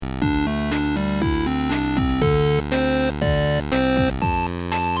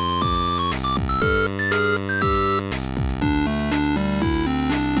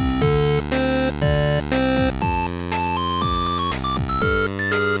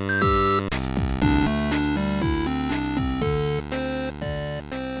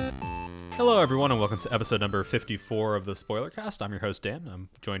Hello, everyone, and welcome to episode number 54 of the Spoilercast. I'm your host, Dan. I'm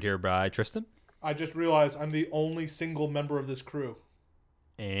joined here by Tristan. I just realized I'm the only single member of this crew.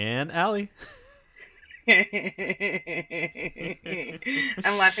 And Allie. I'm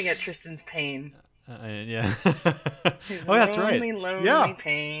laughing at Tristan's pain. Yeah. His Oh, that's right. Lonely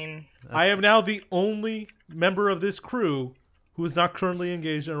pain. I am now the only member of this crew who is not currently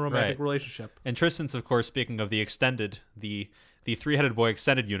engaged in a romantic relationship. And Tristan's, of course, speaking of the extended, the Three-Headed Boy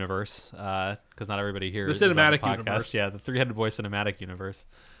extended universe, because not everybody here the is on the cinematic podcast. universe. Yeah, the Three-Headed Boy cinematic universe.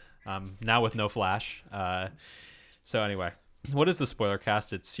 Now with no Flash. So anyway, what is the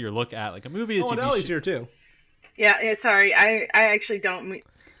Spoilercast? It's your look at like a movie. Oh, and Allie's here too. Yeah, sorry. I actually don't...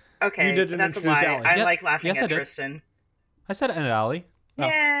 Okay, You didn't that's a introduce lie. Allie. I Yeah, like laughing yes, I at did. Tristan. I said and Allie, Oh.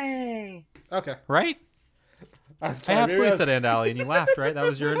 Yay! Okay. right? I'm I sorry, absolutely maybe said and Allie, and you laughed, right? That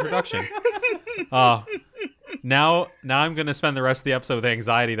was your introduction. Oh. Now I'm going to spend the rest of the episode with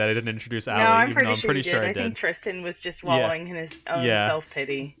anxiety that I didn't introduce Allie, No, I'm even though pretty I'm sure you pretty sure did. I I think did. Tristan was just wallowing in his own Yeah.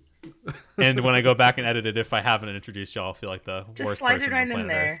 self-pity. And when I go back and edit it, if I haven't introduced y'all, I'll feel like the Just worst slide person it right on planet in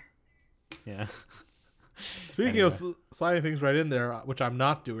there. Earth. Yeah. Speaking of sliding things right in there, which I'm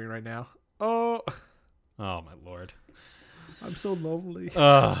not doing right now. Oh, Oh, my Lord. I'm so lonely.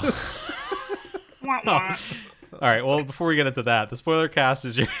 Wah, wah. All right. Well, before we get into that, the spoiler cast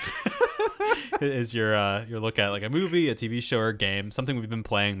is your your look at like a movie, a TV show, or a game, something we've been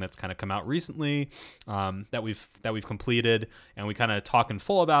playing that's kind of come out recently, that we've completed, and we kind of talk in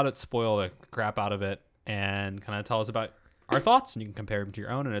full about it, spoil the crap out of it, and kind of tell us about our thoughts, and you can compare them to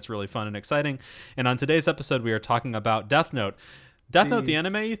your own, and it's really fun and exciting. And on today's episode, we are talking about Death Note. Death Note, the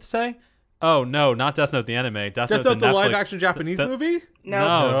anime, you say? Oh no, not Death Note, the anime. Death Note, the Netflix, live-action Japanese movie?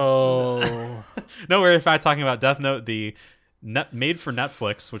 No. No. No, we're in fact talking about Death Note, the made for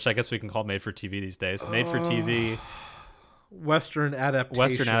Netflix, which I guess we can call made for TV these days. Made for TV Western adaptation.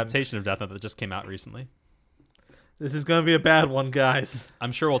 Western adaptation of Death Note that just came out recently. This is going to be a bad one, guys.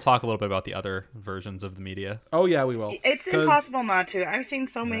 I'm sure we'll talk a little bit about the other versions of the media. Oh, yeah, we will. It's 'Cause- impossible not to. I've seen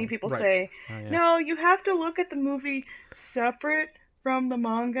so many people right. say, Oh, yeah. no, you have to look at the movie separate from the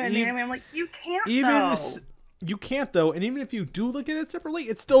manga and Ev- anime. I'm like, you can't, Even though. You can't, though, and even if you do look at it separately,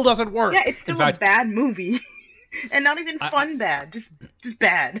 it still doesn't work. Yeah, it's still fact- a bad movie. And not even fun bad. Just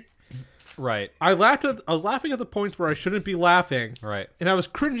bad. Right, I was laughing at the points where I shouldn't be laughing, right. and I was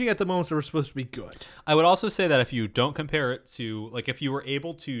cringing at the moments that were supposed to be good. I would also say that if you don't compare it to, like, if you were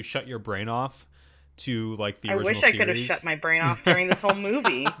able to shut your brain off to like the I original wish I could have series, shut my brain off during this whole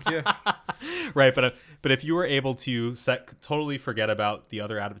movie. Yeah. right? But if you were able to totally forget about the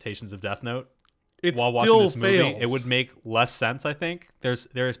other adaptations of Death Note It while watching still this movie, fails. it would make less sense. I think there's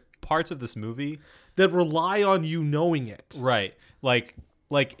parts of this movie that rely on you knowing it. right, like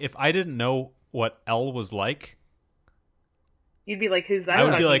if I didn't know what L was like, You'd be like, who's that I would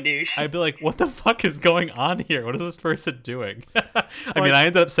be fucking like, douche? I'd be like, what the fuck is going on here? What is this person doing? I mean, I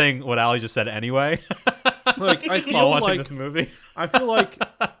ended up saying what Ali just said anyway. Like I feel while watching like this movie. I feel like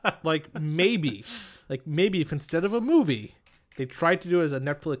maybe if instead of a movie they tried to do it as a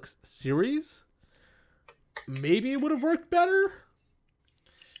Netflix series, maybe it would have worked better.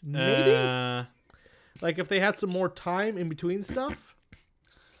 Maybe like if they had some more time in between stuff.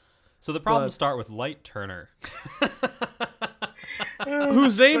 So the problems But- start with Light Turner.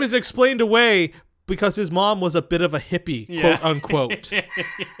 Whose name is explained away because his mom was a bit of a hippie, Yeah. quote unquote.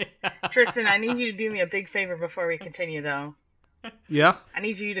 Tristan, I need you to do me a big favor before we continue, though. Yeah. I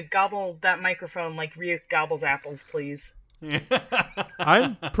need you to gobble that microphone like Ryuk gobbles apples, please.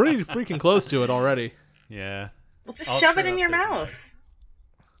 I'm pretty freaking close to it already. Yeah. Well, just I'll shove it turn in up your this mouth.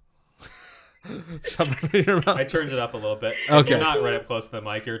 Shove it in your mouth. I turned it up a little bit. Okay. You're not right up close to the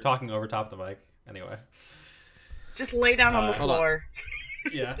mic. You're talking over top of the mic. Anyway. Just lay down on the Hold on. floor.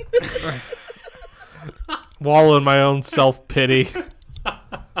 Yeah. Wallow in my own self-pity.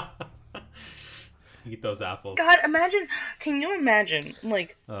 Eat those apples. God, can you imagine,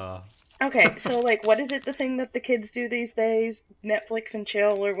 like, okay, so, like, what is it, the thing that the kids do these days? Netflix and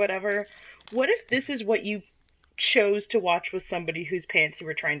chill or whatever? What if this is what you chose to watch with somebody whose pants you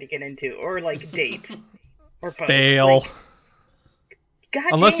were trying to get into? Or, like, date? Or both? Fail. Like, God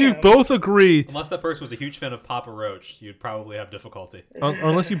Unless you damn. both agree, Unless that person was a huge fan of Papa Roach, you'd probably have difficulty.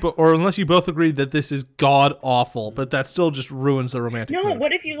 unless you both agree that this is god awful, but that still just ruins the romantic No, mood.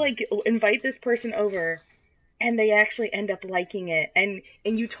 what if you, like, invite this person over and they actually end up liking it, and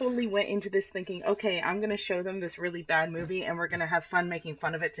you totally went into this thinking, okay, I'm gonna show them this really bad movie and we're gonna have fun making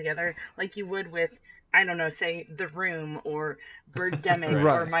fun of it together, like you would with, I don't know, say The Room or Birdemic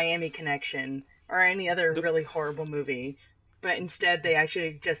Right. or Miami Connection or any other really horrible movie, but instead they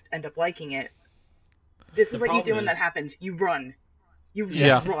actually just end up liking it. This is what you do when that happens. You run. You just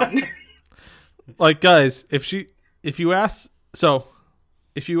Yeah. run. Like, guys, if you ask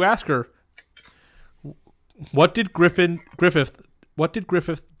her, what did Griffith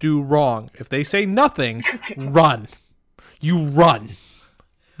do wrong? If they say nothing, run. You run.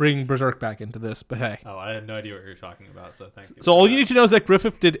 Bring Berserk back into this, but hey. Oh, I had no idea what you were talking about, so thank you. So all you need to know is that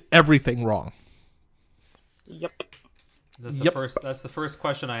Griffith did everything wrong. Yep. That's the first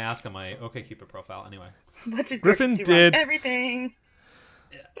question I ask on my OkCupid profile. Anyway, What did Griffin Griffin do wrong? did- Everything.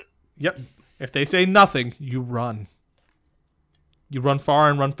 Yep. If they say nothing, you run. You run far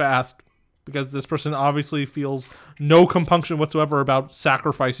and run fast. Because this person obviously feels no compunction whatsoever about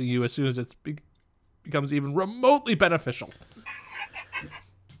sacrificing you as soon as it becomes even remotely beneficial.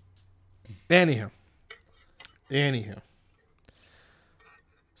 Anywho.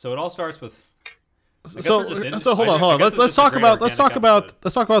 so it all starts with. So hold on. Let's talk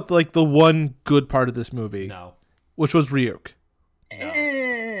about like the one good part of this movie, No. which was Ryuk.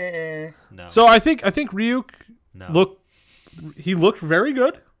 No. So I think Ryuk No. looked very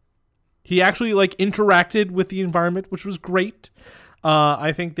good. He actually like interacted with the environment, which was great.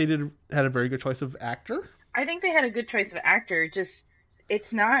 I think they had a very good choice of actor. I think they had a good choice of actor. Just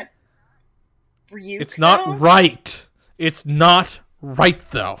it's not Ryuk. It's not right. It's not right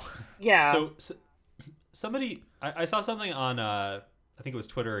though. Yeah. So somebody, I saw something on, I think it was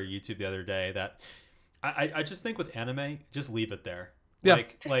Twitter or YouTube the other day that I just think with anime, just leave it there. Yeah.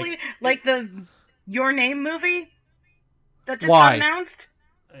 Like the Your Name movie that just Why? got announced.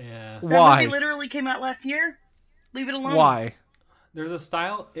 Yeah. That Why? movie literally came out last year. Leave it alone. Why? There's a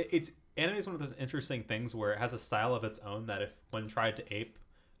style. It's anime is one of those interesting things where it has a style of its own that if when tried to ape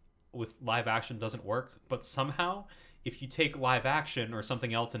with live action doesn't work, but somehow if you take live action or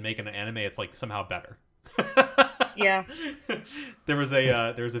something else and make it an anime, it's like somehow better. Yeah. There was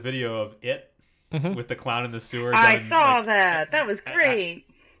a video of it with the clown in the sewer. I done, saw like, that. That was great.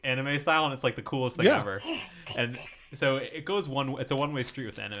 Anime style, and it's like the coolest thing ever. And so it goes it's a one-way street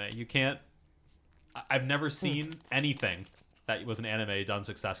with anime. You can't. I've never seen anything that was an anime done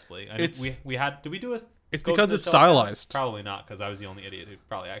successfely. And we had. Did we do a? It's because it's stylized. Probably not, because I was the only idiot who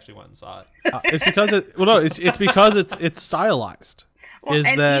probably actually went and saw it. It's because it's because it's stylized. Well, Is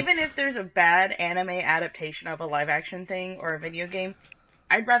and that even if there's a bad anime adaptation of a live action thing or a video game,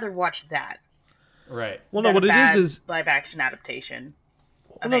 I'd rather watch that. Right. well, no, than what a it bad is live action adaptation.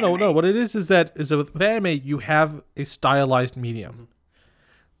 no. What it is that with anime you have a stylized medium.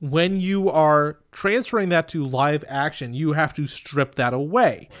 When you are transferring that to live action, you have to strip that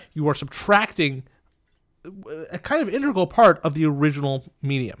away. You are subtracting a kind of integral part of the original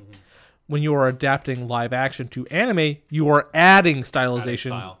medium. When you are adapting live action to anime, you are adding stylization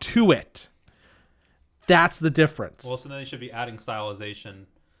style. to it. That's the difference. Well, so then they should be adding stylization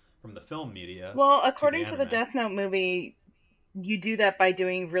from the film media. Well, according to the anime. Death Note movie, you do that by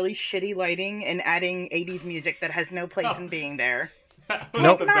doing really shitty lighting and adding 80s music that has no place in being there.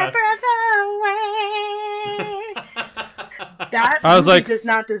 Nope. The My best. brother away. That I was movie like- does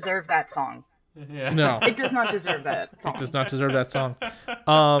not deserve that song. Yeah. No, It does not deserve that song. does not deserve that song.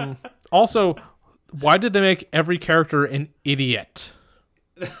 Also, why did they make every character an idiot?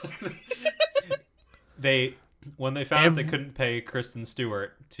 When they found out they couldn't pay Kristen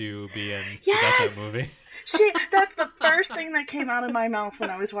Stewart to be in the Yes! Death Note movie. That's the first thing that came out of my mouth when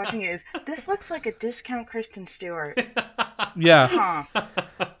I was watching it is, this looks like a discount Kristen Stewart. Yeah, Huh.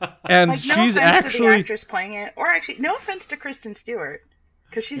 and Like, no she's offense to the actually actress playing it, or actually, no offense to Kristen Stewart,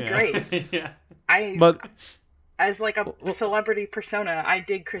 because she's great. Yeah. but As like a celebrity persona, I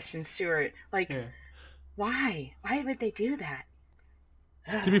dig Kristen Stewart. Like, Yeah. why? Why would they do that?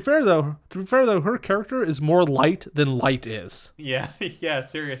 to be fair though, her character is more light than light is. Yeah. Yeah.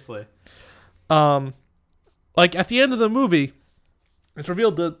 Seriously. Like at the end of the movie, it's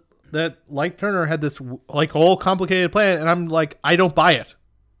revealed that Light Turner had this like whole complicated plan, and I'm like, I don't buy it.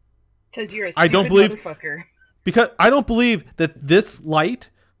 Because you're a I stupid don't believe- motherfucker. Because I don't believe that this Light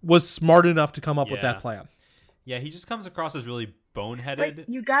was smart enough to come up with Yeah. that plan. Yeah. He just comes across as really boneheaded. Like,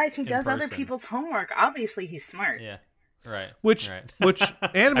 you guys, he in does other person. people's homework. Obviously, he's smart. Yeah. Right. Which right. which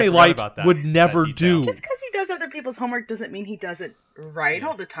I Anime forgot Light about that- would never that detail. do. Just because he does other people's homework doesn't mean he does it right Yeah.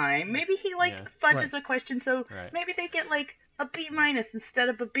 all the time. Maybe he, like, Yeah. fudges a question, so Right. maybe they get, like, a B- instead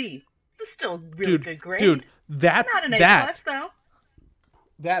of a B. It's still a really good grade. Dude, that Not an A+, though.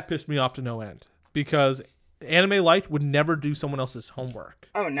 that pissed me off to no end because Anime Light would never do someone else's homework.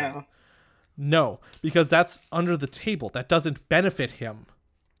 Oh, no. No, because that's under the table. That doesn't benefit him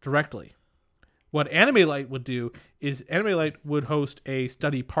directly. What Anime Light would do is Anime Light would host a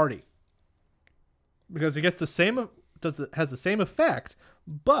study party because it gets has the same effect,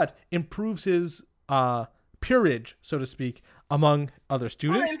 but improves his peerage, so to speak, among other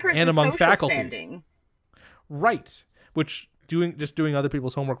students improves and the among social faculty. standing. Right. Which doing other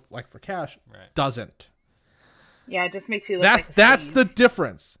people's homework like for cash doesn't. Yeah, it just makes you look like a That's sleaze. the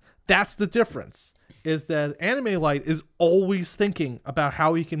difference. That's the difference. Is that Anime Light is always thinking about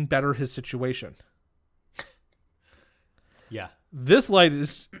how he can better his situation. Yeah. This Light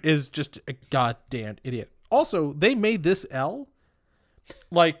is just a goddamn idiot. Also, they made this L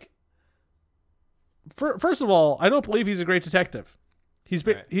like first of all, I don't believe he's a great detective.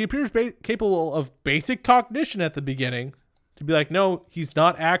 He appears capable of basic cognition at the beginning to be like, no, he's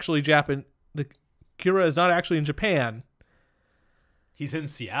not actually Japan. The Kira is not actually in Japan. He's in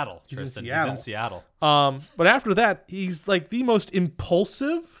Seattle, Tristan. He's in Seattle. But after that, he's like the most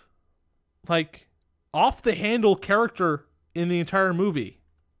impulsive, like off the handle character in the entire movie.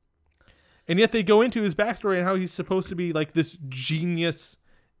 And yet they go into his backstory and how he's supposed to be like this genius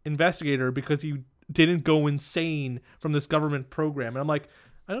investigator because he didn't go insane from this government program. And I'm like,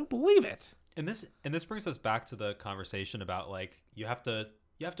 I don't believe it. And this brings us back to the conversation about like you have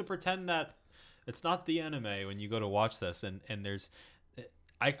to pretend that it's not the anime when you go to watch this, and there's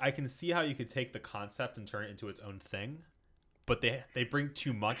I can see how you could take the concept and turn it into its own thing, but they bring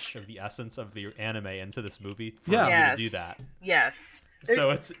too much of the essence of the anime into this movie for you to do that. Yes.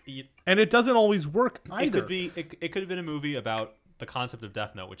 So and it doesn't always work either. It could have been a movie about the concept of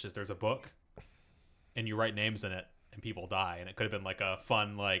Death Note, which is there's a book and you write names in it and people die, and it could have been like a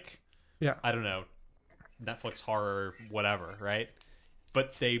fun I don't know, Netflix horror whatever, right?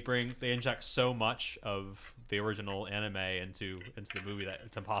 But they inject so much of the original anime into the movie that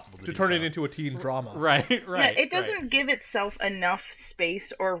it's impossible to turn it into a teen drama. Right. Yeah, it doesn't give itself enough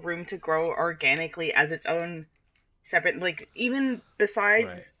space or room to grow organically as its own separate, like, even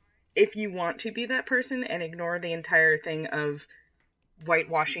besides if you want to be that person and ignore the entire thing of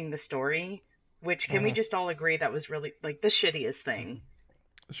whitewashing the story, which can we just all agree that was really like the shittiest thing.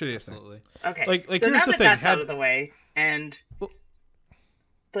 Shittiest Absolutely. thing. Okay. Like so here's now the that thing. that's out of the way, and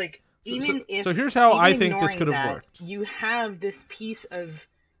so here's how I think this ignoring could have that, worked. You have this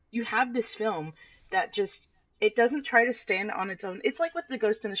film that just, it doesn't try to stand on its own. It's like what the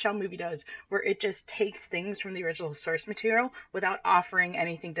Ghost in the Shell movie does, where it just takes things from the original source material without offering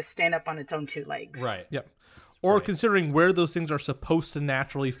anything to stand up on its own two legs. Right. Yep. Or considering where those things are supposed to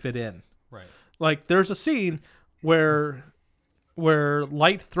naturally fit in. Right. Like there's a scene where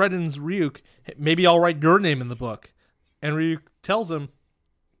Light threatens Ryuk, maybe I'll write your name in the book. And Ryuk tells him,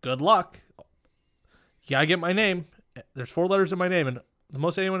 good luck. You gotta get my name. There's 4 letters in my name, and the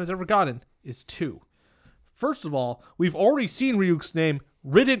most anyone has ever gotten is 2. First of all, we've already seen Ryuk's name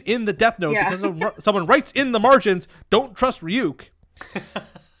written in the Death Note because someone writes in the margins, don't trust Ryuk.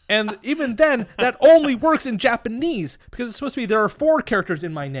 And even then, that only works in Japanese because it's supposed to be there are 4 characters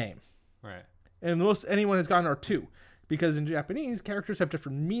in my name. Right. And the most anyone has gotten are 2. Because in Japanese, characters have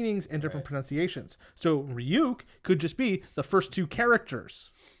different meanings and different pronunciations. So Ryuk could just be the first 2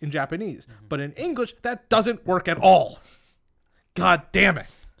 characters in Japanese. Mm-hmm. But in English, that doesn't work at all. God damn it.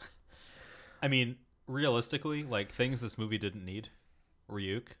 I mean, realistically, like things this movie didn't need.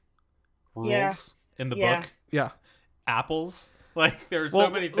 Ryuk. Rules in the book. Yeah. Apples. Like there's so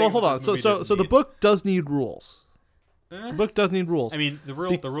many things. Well, hold on. So the book does need rules. The book does need rules. I mean, the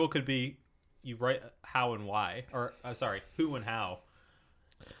rule could be you write how and why, or who and how.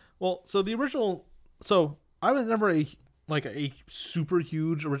 Well, so the original, I was never a super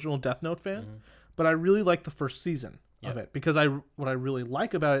huge original Death Note fan, but I really like the first season of it because what I really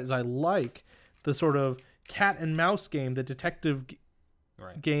like about it is I like the sort of cat and mouse game, the detective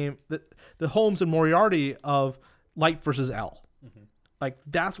game, the Holmes and Moriarty of Light versus L. Mm-hmm. Like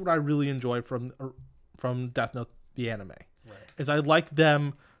that's what I really enjoy from Death Note the anime. Right. Is I like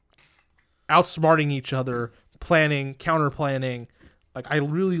them outsmarting each other, planning, counter planning. Like I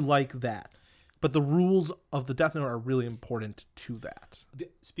really like that. But the rules of the Death Note are really important to that.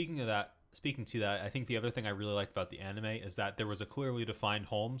 Speaking to that, I think the other thing I really liked about the anime is that there was a clearly defined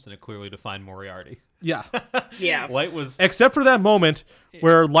Holmes and a clearly defined Moriarty. Yeah. Yeah. Light was, except for that moment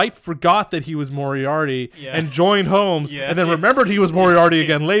where Light forgot that he was Moriarty and joined Holmes and then remembered he was Moriarty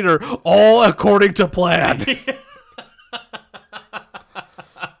again later, all according to plan.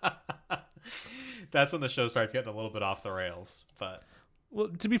 That's when the show starts getting a little bit off the rails. But well,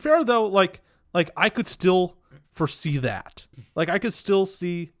 to be fair though, like I could still foresee that. Like I could still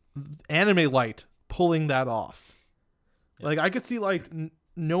see Anime Light pulling that off. Yeah. Like I could see like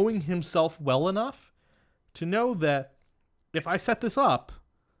knowing himself well enough to know that if I set this up,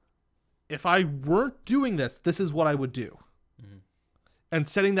 if I weren't doing this is what I would do. Mm-hmm. And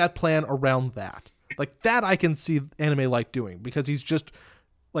setting that plan around that. Like that I can see Anime Light doing because he's just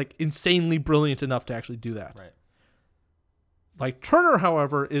like insanely brilliant enough to actually do that. Right. Like Turner,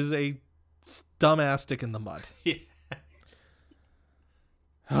 however, is a dumbass stick in the mud.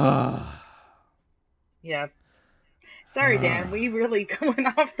 Yeah. Sorry, Dan. We really going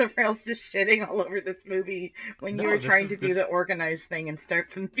off the rails, just shitting all over this movie when you were trying to do the organized thing and start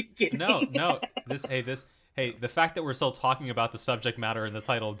from the beginning. No. The fact that we're still talking about the subject matter in the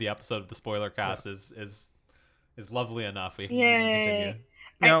title of the episode of the Spoilercast is lovely enough. We can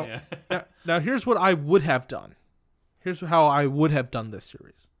continue. Now, here's what I would have done. Here's how I would have done this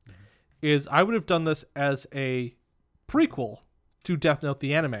series. Is I would have done this as a prequel to Death Note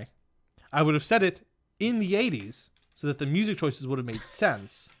the anime. I would have set it in the 80s so that the music choices would have made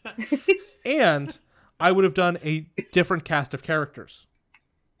sense. And I would have done a different cast of characters.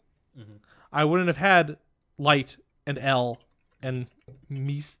 Mm-hmm. I wouldn't have had Light and L and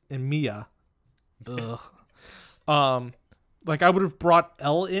Mia. Ugh. Like I would have brought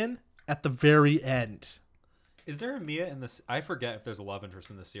L in at the very end. Is there a Mia in this? I forget if there's a love interest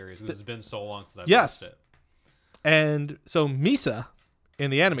in this series because it's been so long since I've watched it. And so Misa in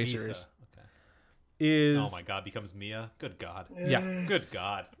the anime series is... Oh my god, becomes Mia? Good god. Yeah. Good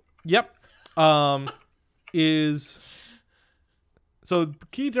god. Yep. Is... So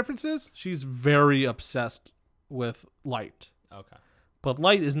key difference is she's very obsessed with Light. Okay. But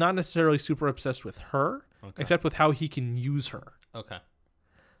Light is not necessarily super obsessed with her, except with how he can use her. Okay.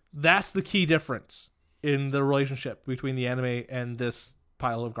 That's the key difference in the relationship between the anime and this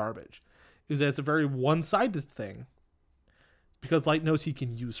pile of garbage. Is that it's a very one-sided thing because Light knows he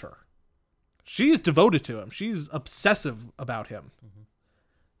can use her. She is devoted to him. She's obsessive about him.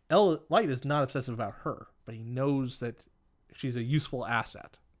 Mm-hmm. Light is not obsessive about her, but he knows that she's a useful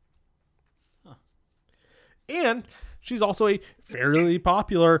asset. Huh. And she's also a fairly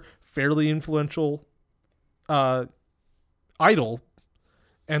popular, fairly influential idol.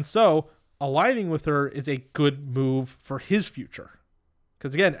 And so aligning with her is a good move for his future.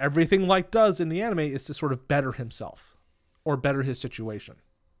 Because again, everything Light does in the anime is to sort of better himself or better his situation.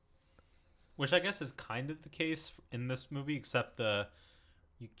 Which I guess is kind of the case in this movie, except I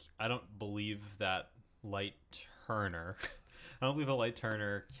don't believe that Light Turner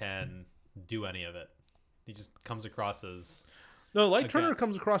can do any of it. He just comes across as... No, Light Turner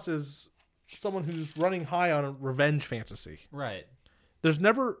comes across as someone who's running high on a revenge fantasy. Right. There's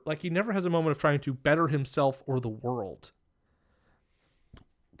never... Like, he never has a moment of trying to better himself or the world.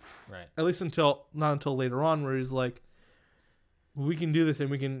 Right. At least not until later on, where he's like, we can do this and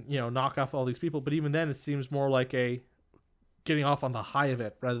we can, knock off all these people. But even then, it seems more like a getting off on the high of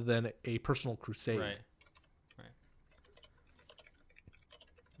it rather than a personal crusade. Right.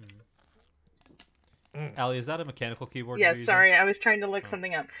 Allie, is that a mechanical keyboard? Yeah, sorry, I was trying to look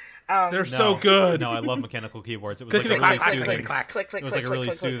something up. They're so good. No, I love mechanical keyboards. It was like a really soothing. It was like a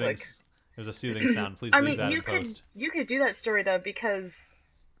really soothing. It was a soothing sound. Please leave that in post. You could do that story though because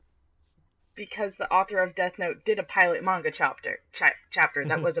the author of Death Note did a pilot manga chapter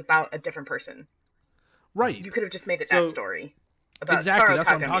that was about a different person. Right. You could have just made it that story about exactly. Taro That's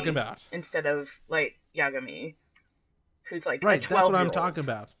Kagami what I'm talking about. Instead of Light Yagami, who's like right. A 12-year-old. That's what I'm talking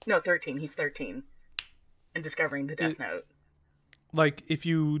about. No, 13. He's 13. And discovering the Death Note. Like, if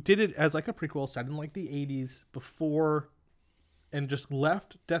you did it as like a prequel set in like the 80s before and just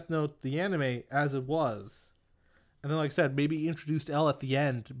left Death Note the anime as it was, and then like I said, maybe introduced L at the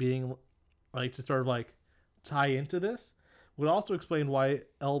end being like to sort of like tie into this, would also explain why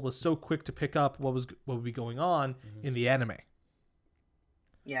L was so quick to pick up what would be going on in the anime.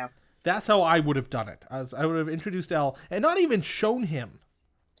 Yeah. That's how I would have done it. I would have introduced L and not even shown him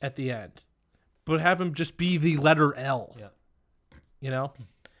at the end, but have him just be the letter L. Yeah.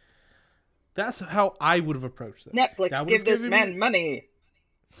 That's how I would have approached this. Netflix, give this man money.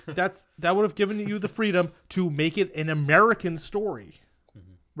 That would have given you the freedom to make it an American story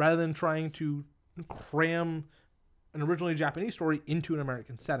rather than trying to cram an originally Japanese story into an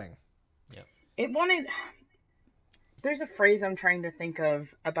American setting. Yeah. There's a phrase I'm trying to think of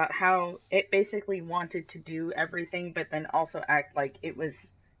about how it basically wanted to do everything, but then also act like it was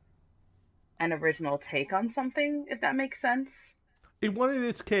an original take on something, if that makes sense. It wanted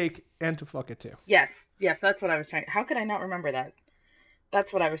its cake and to fuck it too. Yes, that's what I was trying. How could I not remember that?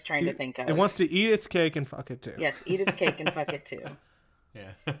 That's what I was trying to think of. It wants to eat its cake and fuck it too. Yes, eat its cake and fuck it too.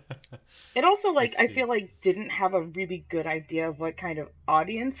 Yeah. It also I feel like didn't have a really good idea of what kind of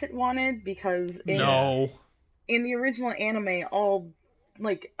audience it wanted because in the original anime,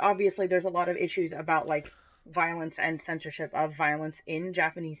 obviously there's a lot of issues about like violence and censorship of violence in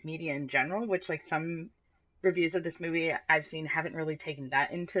Japanese media in general, which like some reviews of this movie I've seen haven't really taken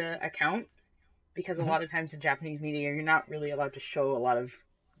that into account because a lot of times in Japanese media you're not really allowed to show a lot of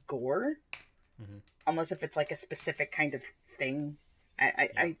gore, unless if it's like a specific kind of thing.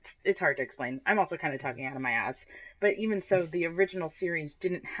 It's hard to explain. I'm also kind of talking out of my ass. But even so, the original series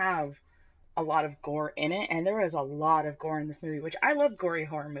didn't have a lot of gore in it, and there was a lot of gore in this movie, which I love gory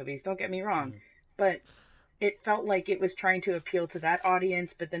horror movies, don't get me wrong. But it felt like it was trying to appeal to that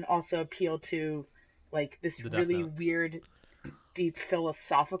audience, but then also appeal to like this really weird, deep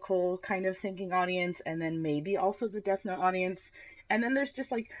philosophical kind of thinking audience, and then maybe also the Death Note audience. And then there's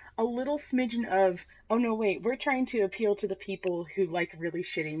just like a little smidgen of, oh no, wait, we're trying to appeal to the people who like really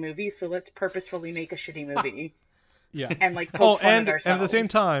shitty movies, so let's purposefully make a shitty movie. Yeah. And like poke fun at ourselves. And at the same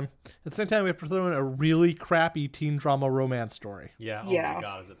time, we have to throw in a really crappy teen drama romance story. Yeah. Oh my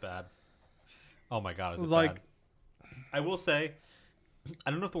god, is it bad? Oh my god, is it bad? I will say,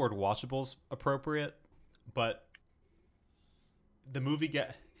 I don't know if the word watchable is appropriate, but the movie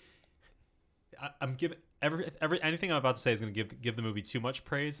I'm giving anything I'm about to say is going to give the movie too much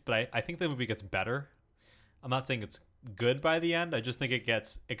praise, but I think the movie gets better. I'm not saying it's good by the end. I just think it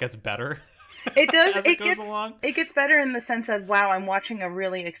gets better. It does. As it goes along. It gets better in the sense of, wow, I'm watching a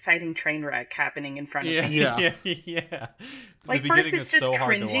really exciting train wreck happening in front of me. Yeah. Like, first it's just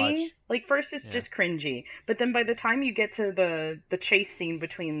cringy. Like, first it's just cringy. But then by the time you get to the chase scene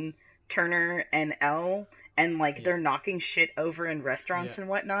between Turner and Elle, and like they're knocking shit over in restaurants and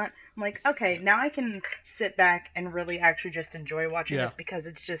whatnot, I'm like, okay, now I can sit back and really actually just enjoy watching this, because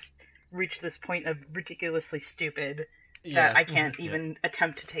it's just reached this point of ridiculously stupid that I can't even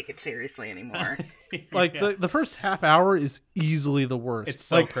attempt to take it seriously anymore. Like the first half hour is easily the worst. It's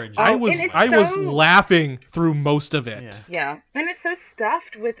so cringy. I was laughing through most of it. Yeah, and it's so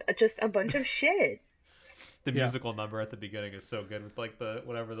stuffed with just a bunch of shit. The musical number at the beginning is so good with like the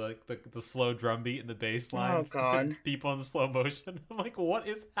slow drum beat and the bass line. Oh god. People in slow motion. I'm like, what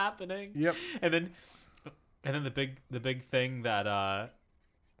is happening? Yep. And then the big thing that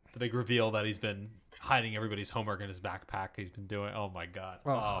the big reveal that he's been hiding everybody's homework in his backpack. He's been doing. Oh my god.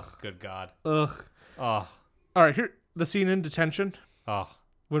 Oh good god. Ugh. Oh. All right, here the scene in detention. Oh.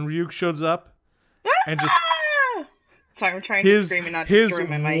 When Ryuk shows up and just sorry, I'm trying to scream and not destroy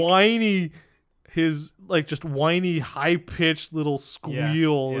my mic. His just whiny, high pitched little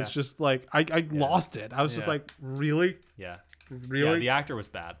squeal is just like I lost it. I was just like, really? Yeah. Really? Yeah, the actor was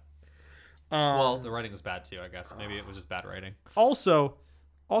bad. Well, the writing was bad too, I guess. Maybe it was just bad writing. Also,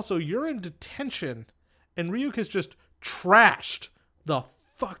 you're in detention, and Ryuk has just trashed the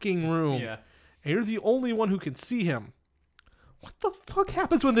fucking room. Yeah. And you're the only one who can see him. What the fuck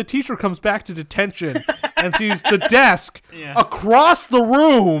happens when the teacher comes back to detention and sees the desk across the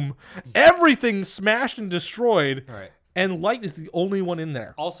room, everything smashed and destroyed, and Light is the only one in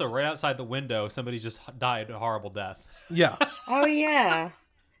there? Also, right outside the window, somebody just died a horrible death. Yeah. Oh, yeah.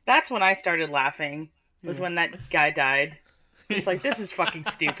 That's when I started laughing, was when that guy died. It's like, this is fucking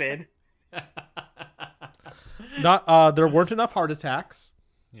stupid. There weren't enough heart attacks.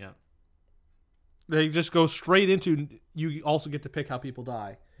 Yeah. They just go straight into, you also get to pick how people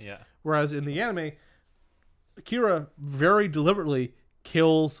die. Yeah. Whereas in the anime, Akira very deliberately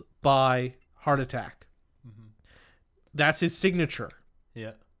kills by heart attack. Mm-hmm. That's his signature.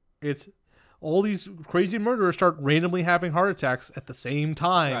 Yeah. It's all these crazy murderers start randomly having heart attacks at the same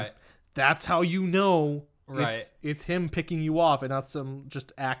time. Right. That's how you know right. it's him picking you off and not some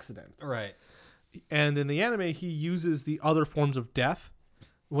just accident. Right. And in the anime, he uses the other forms of death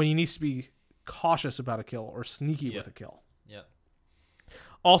when he needs to be cautious about a kill or sneaky with a kill. Yeah.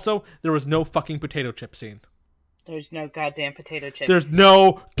 Also, there was no fucking potato chip scene. There's no goddamn potato chips. There's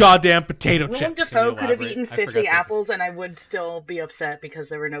no goddamn potato chips. Willem Dafoe could have eaten 50 apples and I would still be upset because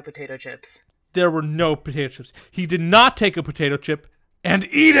there were no potato chips. There were no potato chips. He did not take a potato chip and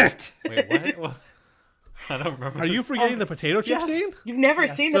eat it. Wait, what? I don't remember. Are you forgetting the potato chip scene? You've never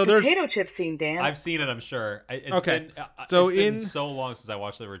seen the potato chip scene, Dan. I've seen it, I'm sure. It's been so long since I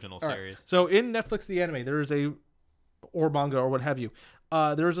watched the original series. Right. So in Netflix the anime, there is or manga or what have you,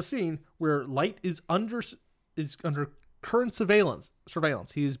 there is a scene where Light is under current surveillance.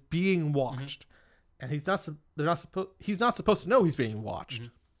 He is being watched, and he's not supposed to know he's being watched,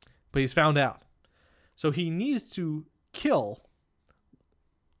 but he's found out. So he needs to kill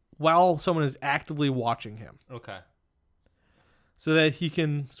while someone is actively watching him. Okay. So that he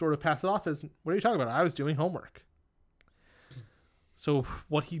can sort of pass it off as, what are you talking about? I was doing homework. So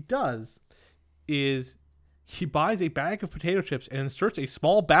what he does is he buys a bag of potato chips and inserts a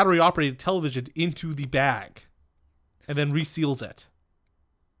small battery-operated television into the bag and then reseals it.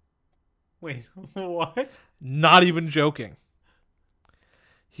 Wait, what? Not even joking.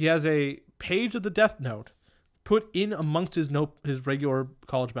 He has a page of the Death Note put in amongst his regular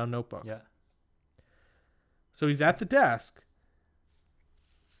college-bound notebook. Yeah. So he's at the desk,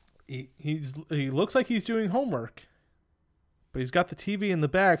 he looks like he's doing homework, but he's got the TV in the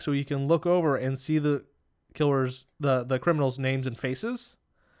back so he can look over and see the the criminals' names and faces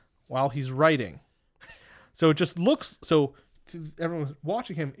while he's writing. So it just looks to everyone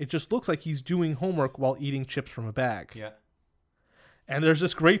watching him, it just looks like he's doing homework while eating chips from a bag. Yeah. And there's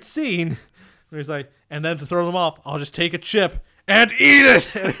this great scene where he's like, and then to throw them off, I'll just take a chip and eat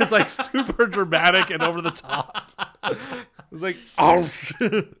it. And it's like super dramatic and over the top. It's like, oh.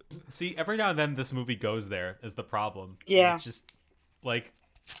 See, every now and then this movie goes there is the problem. Yeah. It's just like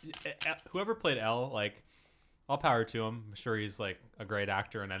whoever played L, like, all power to him. I'm sure he's like a great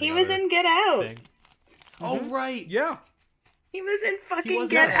actor and he was in Get Out. Thing. Oh right, Yeah. He was in fucking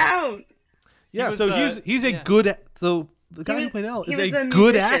Get Out. Yeah, so he's a good. So the guy who played L is a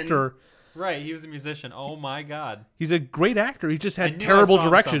good actor. Right, he was a musician. Oh my god, he's a great actor. He just had terrible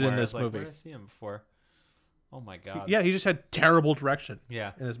direction in this movie. Where did I see him before? Oh my god. Yeah, he just had terrible direction.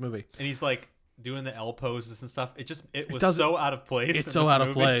 Yeah. In this movie, and he's like doing the L poses and stuff. It was so out of place. It's so out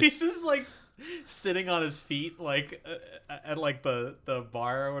of place. He's just like sitting on his feet, like at like the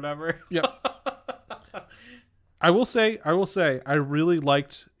bar or whatever. Yeah. I will say, I really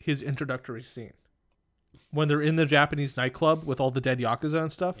liked his introductory scene when they're in the Japanese nightclub with all the dead Yakuza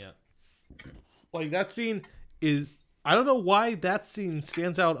and stuff. Yeah. Like, that scene is, I don't know why that scene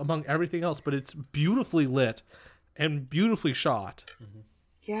stands out among everything else, but it's beautifully lit and beautifully shot. Mm-hmm.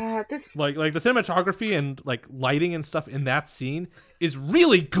 Yeah, this Like the cinematography and like lighting and stuff in that scene is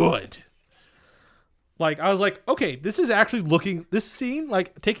really good. Like, I was like, okay, this is actually this scene,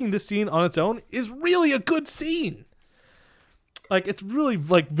 like, taking this scene on its own is really a good scene. Like, it's really,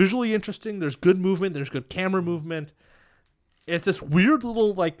 like, visually interesting. There's good movement. There's good camera movement. It's this weird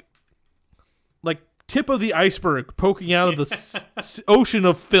little, like tip of the iceberg poking out of the ocean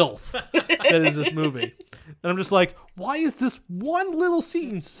of filth that is this movie. And I'm just like, why is this one little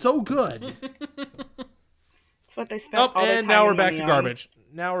scene so good? That's what they spent all their time and now we're back and to money on. garbage.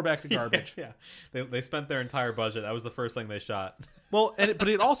 Now we're back to garbage. Yeah. They spent their entire budget. That was the first thing they shot. Well, but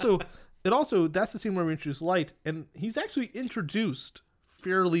it also that's the scene where we introduce Light, and he's actually introduced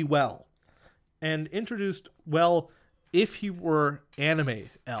fairly well, and introduced well if he were anime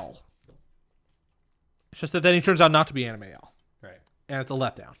L. It's just that then he turns out not to be anime L, Right. and it's a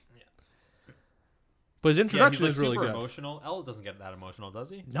letdown. Yeah. But his introduction he's is really super good. Emotional. L doesn't get that emotional, does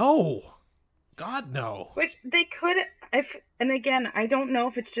he? No, God no. Which they could, and again, I don't know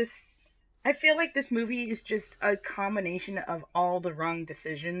if it's just. I feel like this movie is just a combination of all the wrong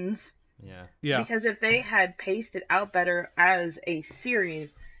decisions. Yeah. Yeah. Because if they had paced it out better as a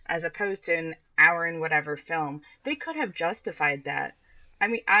series, as opposed to an hour and whatever film, they could have justified that. I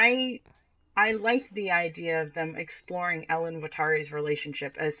mean, I liked the idea of them exploring Ellen Watari's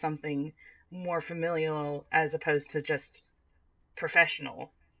relationship as something more familial as opposed to just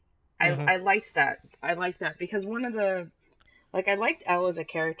professional. I liked that. I liked that because one of the, like, I liked Elle as a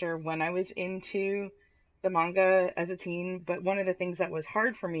character when I was into the manga as a teen, but one of the things that was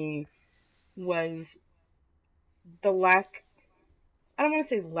hard for me was the lack, I don't want to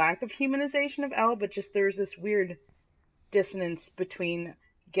say lack of humanization of Elle, but just there's this weird dissonance between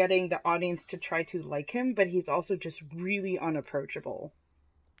getting the audience to try to like him, but he's also just really unapproachable.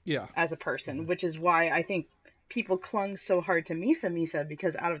 Yeah. As a person, which is why I think people clung so hard to Misa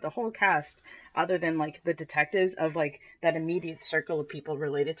because out of the whole cast, other than like the detectives of like that immediate circle of people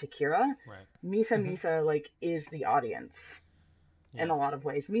related to Kira, Right. Misa like is the audience in a lot of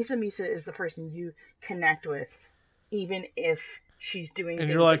ways. Misa is the person you connect with, even if she's doing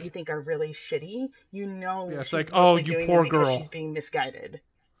things like, that you think are really shitty. You know, yeah, it's she's like, oh, mostly you doing poor it because girl. she's being misguided.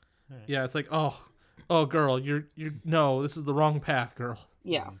 Yeah, it's like, oh, girl, you're no, this is the wrong path, girl.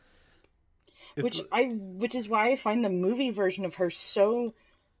 Yeah. It's, Which is why I find the movie version of her so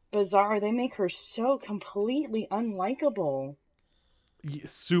bizarre. They make her so completely unlikable.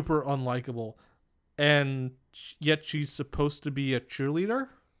 super unlikable, and yet she's supposed to be a cheerleader.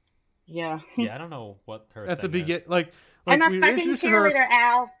 Yeah. Yeah, I don't know what her At the thing beginning, is. like I'm a we were fucking introduced to her- cheerleader,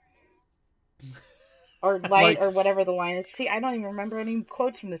 Al. Or light, Like- or whatever the line is. See, I don't even remember any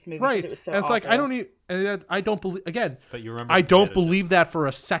quotes from this movie because right. it was so and it's like awful. I don't believe again. But you remember I the don't potato believe chips. that for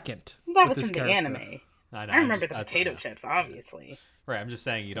a second. That with was this from the character. anime. I know. I remember just- the that's- potato yeah. chips, obviously. Right, I'm just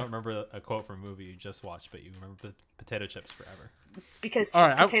saying you don't remember a quote from a movie you just watched, but you remember the potato chips forever. Because All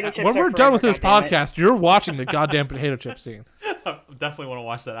right, potato chips when are we're done with forever, this goddammit. podcast, you're watching the goddamn potato chip scene. I definitely want to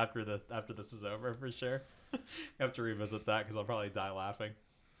watch that after this is over for sure. I have to revisit that because I'll probably die laughing.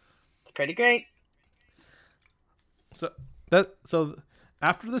 It's pretty great. So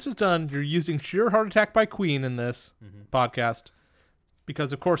after this is done, you're using Sheer Heart Attack by Queen in this podcast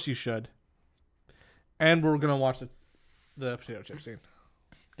because of course you should. And we're gonna watch the potato chip scene.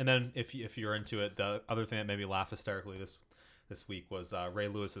 And then if you're into it, the other thing that made me laugh hysterically this week was Ray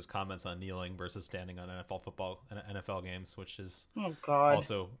Lewis's comments on kneeling versus standing on NFL games, which is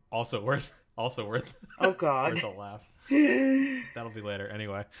also worth oh god worth a laugh. That'll be later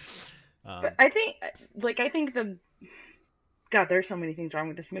anyway. But I think God, there's so many things wrong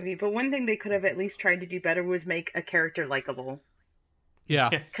with this movie, but one thing they could have at least tried to do better was make a character likable. Yeah.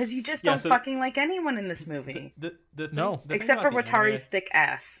 Because you just don't fucking like anyone in this movie. No. Except for Watari's thick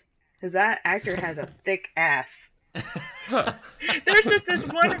ass. Because that actor has a thick ass. There's just this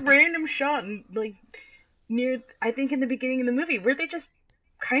one random shot, near, I think in the beginning of the movie, where they just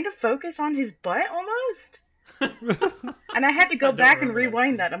kind of focus on his butt almost. And I had to go back and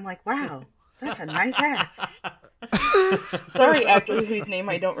rewind that. I'm like, wow, that's a nice ass. Sorry, actor whose name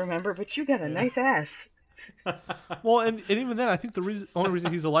I don't remember, but you got a nice ass. Well, and even then, I think the only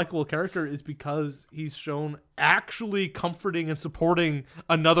reason he's a likable character is because he's shown actually comforting and supporting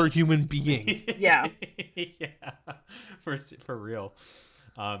another human being. Yeah. Yeah. For real.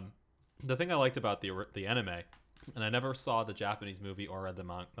 The thing I liked about the anime, and I never saw the Japanese movie or read the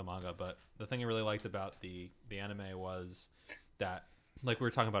manga, but the thing I really liked about the anime was that, like we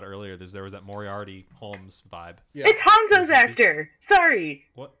were talking about earlier, there was that Moriarty Holmes vibe. Yeah. It's Hanzo's actor. Sorry.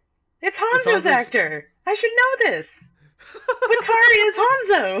 What? It's Hanzo's actor. I should know this. Watari is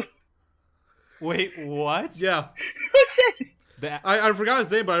Hanzo. Wait, what? Yeah. Oh shit. I forgot his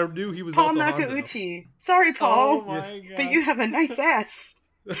name, but I knew he was Paul also Nakauchi. Sorry, Paul. Oh my God. But you have a nice ass.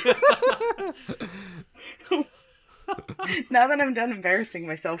 Now that I'm done embarrassing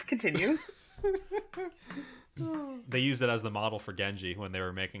myself, continue. They used it as the model for Genji when they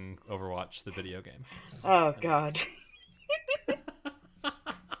were making Overwatch, the video game. Oh god.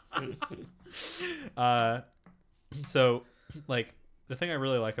 So, like, the thing I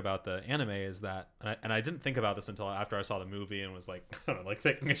really like about the anime is that, and I didn't think about this until after I saw the movie and was like, I don't know, like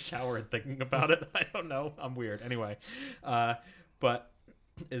taking a shower and thinking about it. I don't know. I'm weird. Anyway, but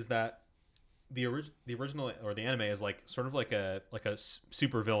is that the original or the anime is like sort of like a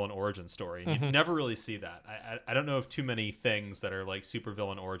super villain origin story. And you never really see that. I don't know of too many things that are like super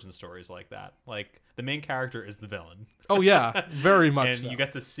villain origin stories like that. Like the main character is the villain. Oh yeah, very much. And so. You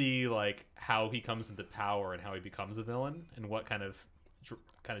get to see like how he comes into power and how he becomes a villain and what kind of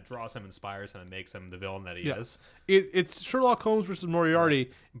draws him, inspires him, and makes him the villain that he is. It's Sherlock Holmes versus Moriarty,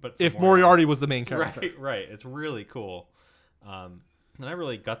 right. But if Moriarty was the main character. Right. It's really cool. And I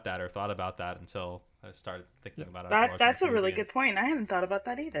really got that or thought about that until I started thinking about it. That's a really good point. I hadn't thought about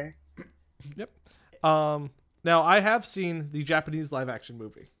that either. Yep. Now, I have seen the Japanese live-action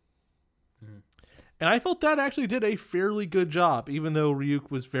movie. Mm-hmm. And I felt that actually did a fairly good job, even though Ryuk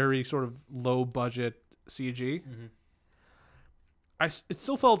was very sort of low-budget CG. Mm-hmm. It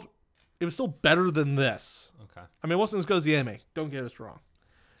still felt... It was still better than this. Okay. I mean, it wasn't as good as the anime. Don't get us wrong.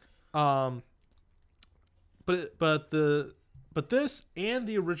 But this and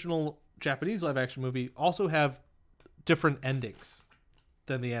the original Japanese live-action movie also have different endings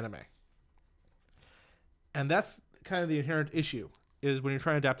than the anime. And that's kind of the inherent issue, is when you're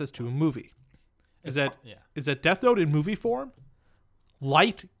trying to adapt this to a movie. Is that Death Note in movie form,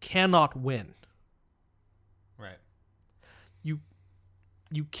 Light cannot win. Right.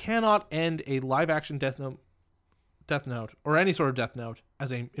 You cannot end a live-action Death Note, or any sort of Death Note,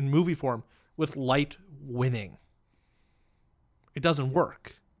 in movie form, with Light winning. It doesn't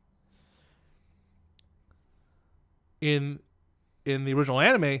work. In the original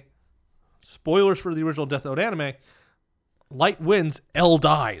anime, spoilers for the original Death Note anime, Light wins, L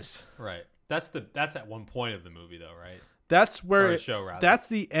dies. Right. That's at one point of the movie though, right? That's where show, rather. That's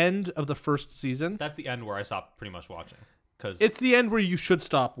the end of the first season. That's the end where I stopped pretty much watching. Cause it's the end where you should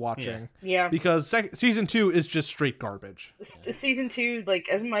stop watching. Yeah. Because season 2 is just straight garbage. Season 2, like,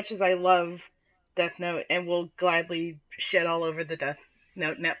 as much as I love Death Note and will gladly shit all over the Death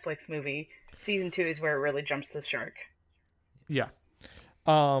Note Netflix movie, season 2 is where it really jumps the shark. Yeah.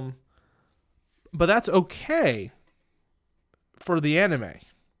 But that's okay for the anime.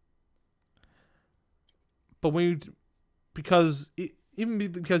 But because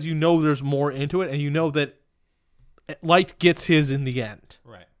you know there's more into it and you know that Light gets his in the end.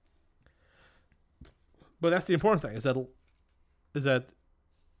 Right. But that's the important thing, is that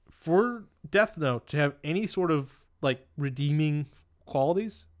for Death Note to have any sort of like redeeming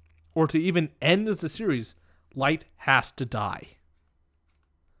qualities or to even end as a series, Light has to die.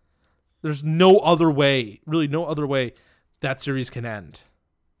 There's no other way that series can end.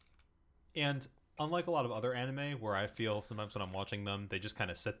 And unlike a lot of other anime where I feel sometimes when I'm watching them, they just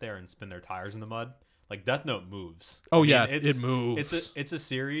kind of sit there and spin their tires in the mud. like Death Note moves. Oh, I mean, yeah, it moves. It's a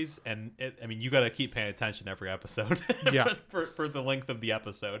series, and you got to keep paying attention every episode. Yeah. for the length of the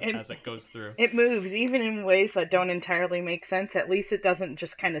episode as it goes through. It moves even in ways that don't entirely make sense. At least it doesn't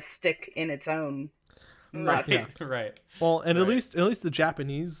just kind of stick in its own. Right. Yeah. Right. Well, and Right. at least the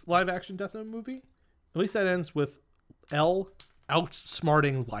Japanese live action Death Note movie, at least that ends with L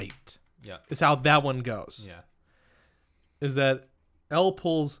outsmarting Light. Yeah. Is how that one goes. Yeah. Is that L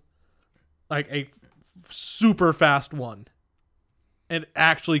pulls like a super fast one and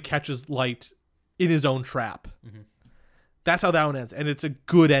actually catches Light in his own trap. Mm-hmm. That's how that one ends, and it's a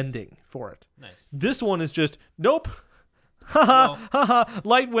good ending for it. Nice. This one is just nope. Haha, haha.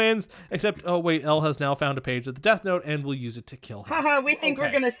 Light wins. Except, oh wait, L has now found a page of the Death Note and will use it to kill him. Haha, we think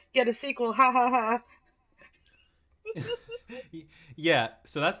we're gonna get a sequel. Ha ha ha. Yeah,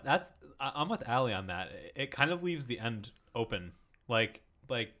 so that's I'm with Allie on that. It kind of leaves the end open, like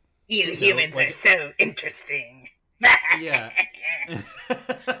You humans are so interesting. yeah.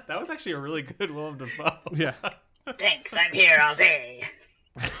 That was actually a really good Willem Dafoe. Yeah. Thanks, I'm here all day.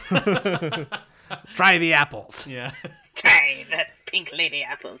 Try the apples. Yeah. Try the pink lady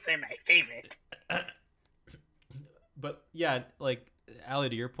apples. They're my favorite. But yeah, like Allie,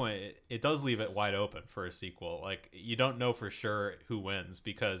 to your point, it does leave it wide open for a sequel. Like you don't know for sure who wins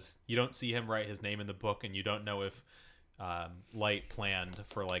because you don't see him write his name in the book, and you don't know if Light planned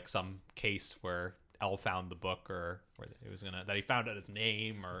for like some case where L found the book or it was that he found out his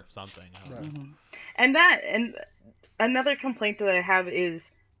name or something. I don't know. Mm-hmm. And another complaint that I have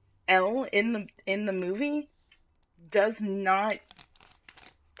is L in the movie does not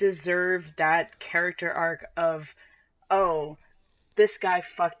deserve that character arc of, oh, this guy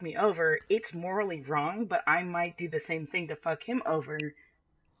fucked me over. It's morally wrong, but I might do the same thing to fuck him over.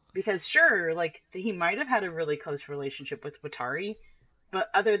 Because sure, like, he might have had a really close relationship with Watari, but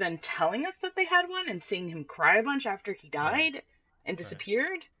other than telling us that they had one and seeing him cry a bunch after he died and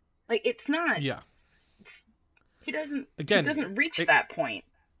disappeared, like, it's not. Yeah. He doesn't reach it, that point.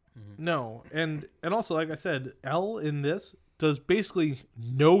 No, and also, like I said, L in this does basically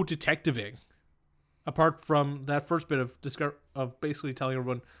no detectiving, apart from that first bit of basically telling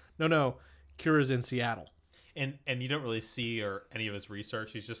everyone, no, Kira's in Seattle. And you don't really see or any of his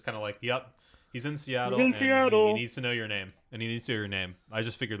research. He's just kind of like, yep, he's in Seattle. He's in and Seattle. He needs to know your name. And he needs to know your name. I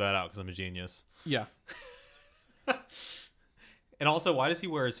just figured that out because I'm a genius. Yeah. And also, why does he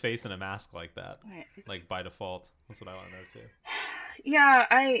wear his face in a mask like that? Like, by default? That's what I want to know, too. Yeah,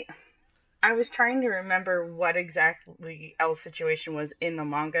 I was trying to remember what exactly L's situation was in the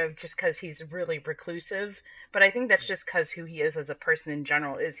manga, just because he's really reclusive. But I think that's just because who he is as a person in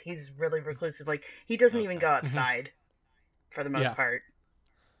general is he's really reclusive. Like, he doesn't even go outside for the most part.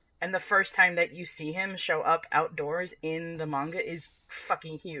 And the first time that you see him show up outdoors in the manga is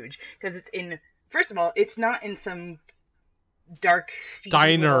fucking huge. Because it's in, first of all, it's not in some dark,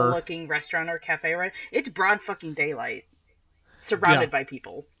 diner-looking restaurant or cafe, right? It's broad fucking daylight. Surrounded by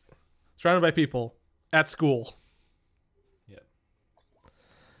people. Surrounded by people at school. Yep.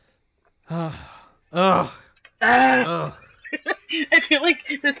 Ugh. I feel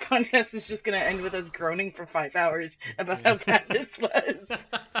like this podcast is just going to end with us groaning for 5 hours about how bad this was.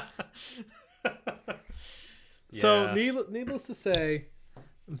 So, needless to say,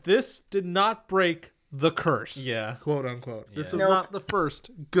 this did not break the curse. Yeah. Quote unquote. Yeah. This was not the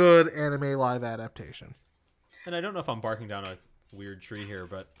first good anime live adaptation. And I don't know if I'm barking down a weird tree here,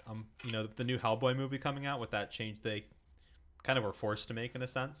 but the new Hellboy movie coming out with that change they kind of were forced to make in a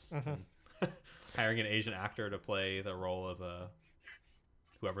sense. Hiring an Asian actor to play the role of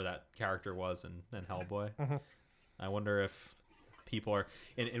whoever that character was in Hellboy. I wonder if people are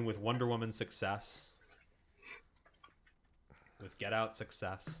and with Wonder Woman's success, with Get Out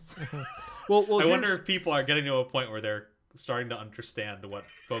success. well, I wonder if people are getting to a point where they're starting to understand what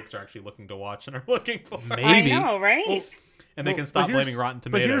folks are actually looking to watch and are looking for. Maybe. I know, right? Well, and they can stop blaming Rotten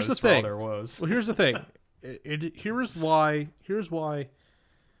Tomatoes for all their woes. Well, here's the thing. Here's why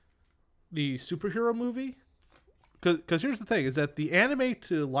the superhero movie, because here's the thing, is that the anime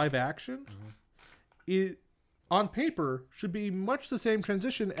to live action is, on paper, should be much the same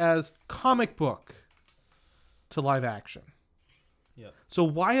transition as comic book to live action. Yeah. So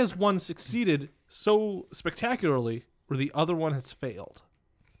why has one succeeded so spectacularly where the other one has failed?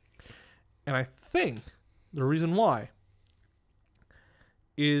 And I think the reason why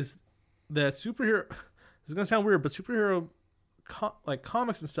is that superhero, this is going to sound weird, but superhero like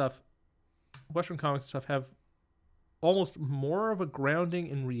comics and stuff, Western comics and stuff, have almost more of a grounding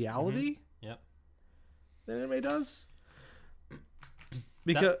in reality than anime does.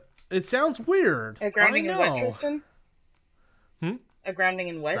 Because it sounds weird. A grounding in what, Tristan? A grounding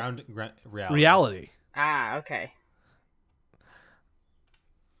in what? Reality. Reality. Ah, okay.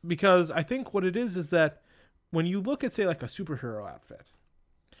 Because I think what it is that when you look at, say, like a superhero outfit,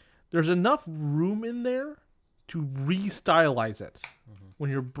 there's enough room in there to restylize it when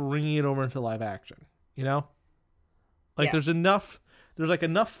you're bringing it over into live action. You know, like Yeah. there's enough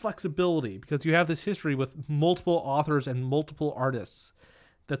flexibility because you have this history with multiple authors and multiple artists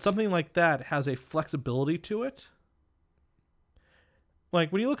that something like that has a flexibility to it.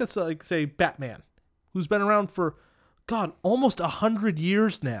 Like when you look at, like, say, Batman, who's been around for, God, almost 100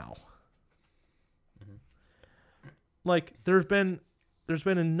 years now. Like there's been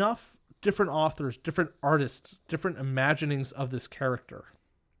enough different authors, different artists, different imaginings of this character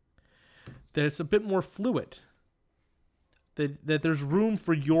that it's a bit more fluid. That there's room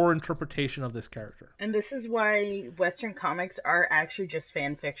for your interpretation of this character. And this is why Western comics are actually just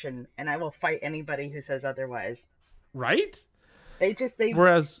fan fiction, and I will fight anybody who says otherwise. Right? They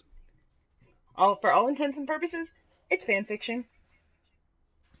Whereas for all intents and purposes, it's fan fiction.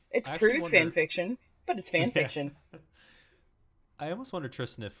 It's crude fan fiction, but it's fan fiction. I almost wonder,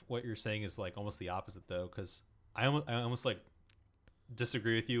 Tristan, if what you're saying is like almost the opposite, though, because I almost like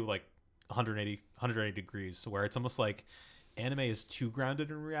disagree with you like 180 degrees, where it's almost like anime is too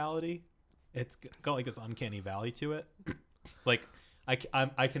grounded in reality. It's got like this uncanny valley to it. Like I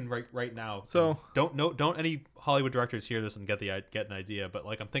can right now. So don't any Hollywood directors hear this and get an idea. But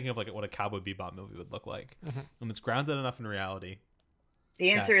like I'm thinking of like what a Cowboy Bebop movie would look like, and it's grounded enough in reality.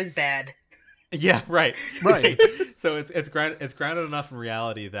 The answer is bad. Yeah, right. So it's grounded enough in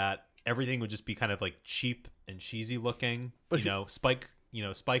reality that everything would just be kind of like cheap and cheesy looking. But Spike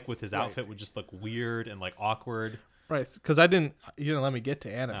with his outfit would just look weird and like awkward. Right, because you didn't let me get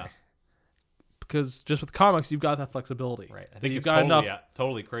to anime. Because just with comics, you've got that flexibility. Right. I think you've got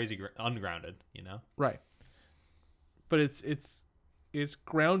totally crazy, ungrounded. Right. But it's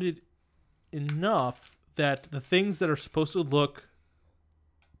grounded enough that the things that are supposed to look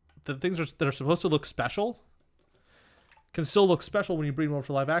special can still look special when you bring them over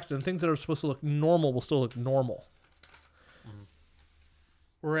to live action, and things that are supposed to look normal will still look normal.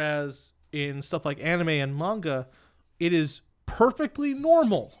 Whereas in stuff like anime and manga, it is perfectly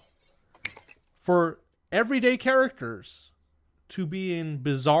normal for everyday characters to be in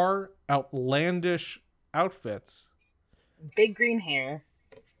bizarre, outlandish outfits. Big green hair,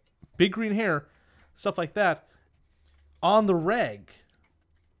 stuff like that, on the reg,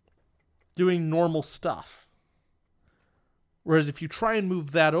 doing normal stuff. Whereas if you try and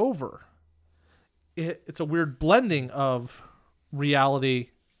move that over, it's a weird blending of reality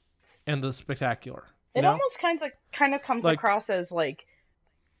and the spectacular. It almost kind of comes across as like,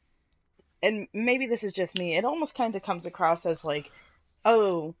 and maybe this is just me, it almost kind of comes across as like,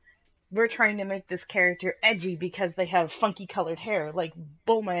 oh, we're trying to make this character edgy because they have funky colored hair, like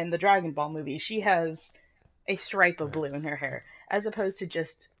Bulma in the Dragon Ball movie. She has a stripe of blue in her hair, as opposed to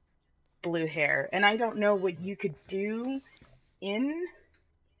just blue hair. And I don't know what you could do in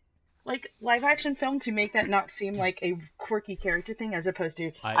like live action film to make that not seem like a quirky character thing, as opposed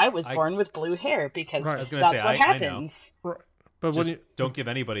to I was born with blue hair because that's what happens. Right. But when you don't give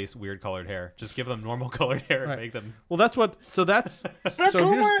anybody weird colored hair, just give them normal colored hair and make them. Well, that's what. So that's but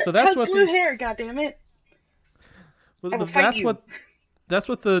Bulma has blue hair. God damn it! Well, that's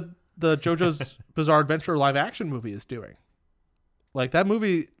what the JoJo's Bizarre Adventure live action movie is doing. Like that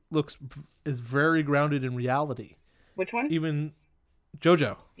movie is very grounded in reality. Which one? Even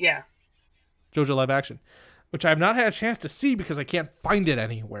JoJo. Yeah. JoJo live action, which I have not had a chance to see because I can't find it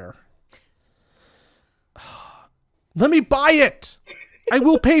anywhere. Let me buy it. I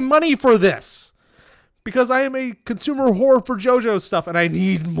will pay money for this because I am a consumer whore for JoJo stuff, and I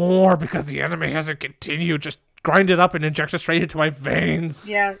need more because the anime hasn't continued. Just grind it up and inject it straight into my veins.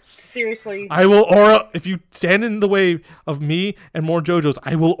 Yeah, seriously. I will aura. If you stand in the way of me and more JoJo's,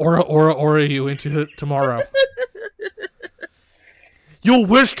 I will aura you into tomorrow. You'll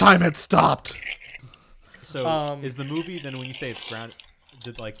wish time had stopped. So is the movie then, when you say it's grounded,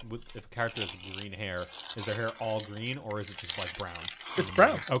 if a character has green hair, is their hair all green or is it just like brown? It's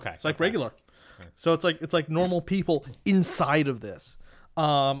brown. Okay. It's like regular. Okay. So it's like normal people inside of this. A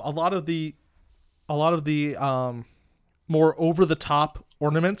lot of the more over the top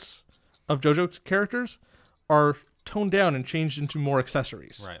ornaments of JoJo characters are toned down and changed into more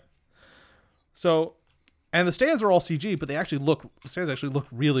accessories. Right. So, and the stands are all CG, but the stands actually look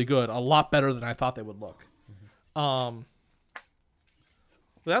really good. A lot better than I thought they would look. Mm-hmm.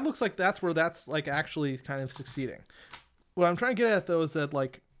 That looks like that's where that's like actually kind of succeeding. What I'm trying to get at though is that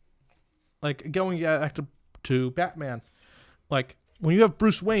like going back to Batman, like when you have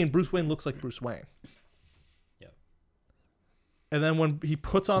Bruce Wayne looks like Bruce Wayne. Yeah. And then when he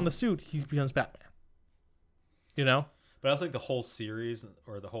puts on the suit, he becomes Batman. You know? But I also think the whole series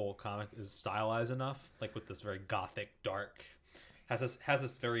or the whole comic is stylized enough, like with this very gothic, dark, has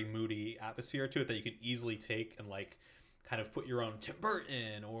this very moody atmosphere to it that you can easily take and like kind of put your own Tim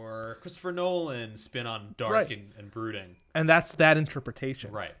Burton or Christopher Nolan spin on dark and brooding. And that's that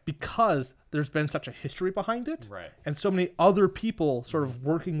interpretation. Right. Because there's been such a history behind it. Right. And so many other people sort of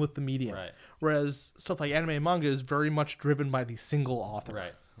working with the medium. Right. Whereas stuff like anime and manga is very much driven by the single author.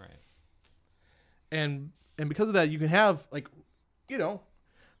 Right. And because of that, you can have, like, you know,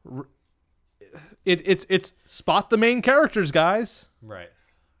 it's spot the main characters, guys. Right.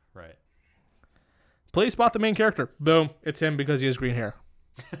 Please spot the main character. Boom. It's him because he has green hair.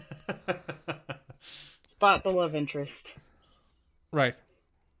 Spot the love interest. Right.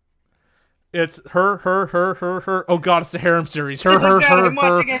 It's her. Oh god, it's the harem series. Her. I'm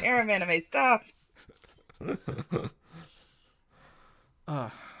watching a harem anime. Stop.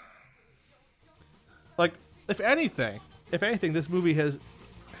 Like, if anything, this movie has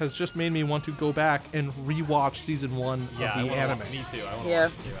just made me want to go back and rewatch season 1 of the anime. Me too. I want Yeah.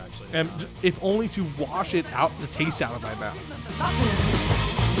 to watch it too, actually. And if only to wash it out, the taste out of my mouth.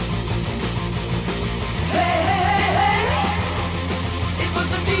 It was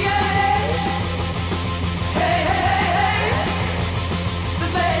the DNA.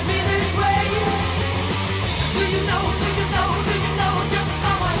 That made me this way. Do you know just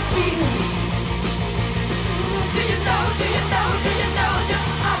how I feel? Do you know just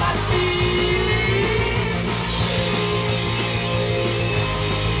how I feel?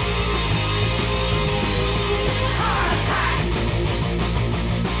 Heart attack.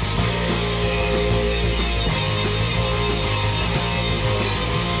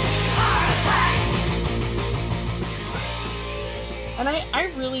 And I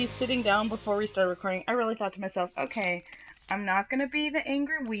really, sitting down before we started recording, I really thought to myself, okay, I'm not going to be the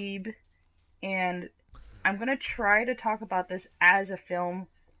angry weeb, and I'm going to try to talk about this as a film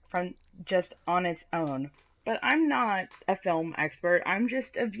from just on its own. But I'm not a film expert, I'm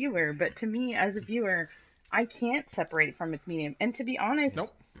just a viewer. But to me, as a viewer, I can't separate it from its medium. And to be honest,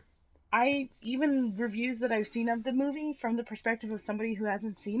 Nope. even reviews that I've seen of the movie from the perspective of somebody who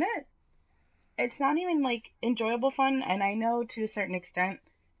hasn't seen it, it's not even, like, enjoyable fun. And I know to a certain extent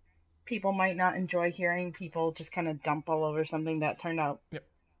people might not enjoy hearing people just kind of dump all over something that turned out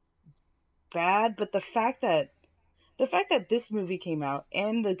bad. But the fact that this movie came out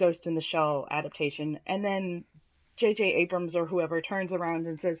and the Ghost in the Shell adaptation, and then J.J. Abrams or whoever turns around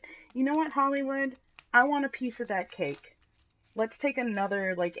and says, you know what, Hollywood, I want a piece of that cake. Let's take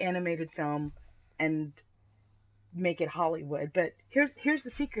another, like, animated film and make it Hollywood. But here's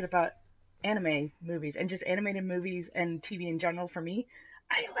the secret about anime movies and just animated movies and TV in general for me.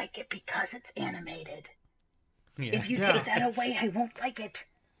 I like it because it's animated. Yeah. If you take that away, I won't like it.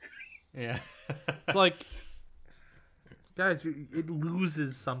 Yeah. It's like, guys, it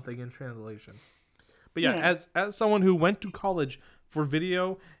loses something in translation. But yeah, as someone who went to college for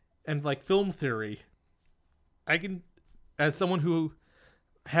video and like film theory, as someone who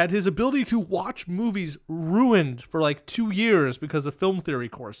had his ability to watch movies ruined for like 2 years because of film theory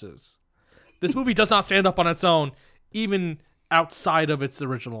courses, this movie does not stand up on its own, even outside of its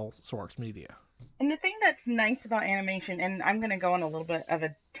original source media. And the thing that's nice about animation, and I'm going to go on a little bit of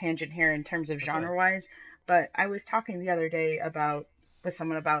a tangent here in terms of genre-wise, but I was talking the other day with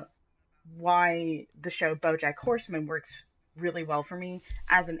someone about why the show BoJack Horseman works really well for me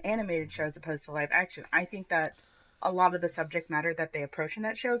as an animated show as opposed to live action. I think that a lot of the subject matter that they approach in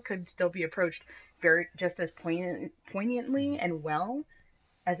that show could still be approached just as poignantly and well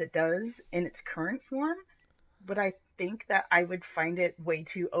as it does in its current form, but I think that I would find it way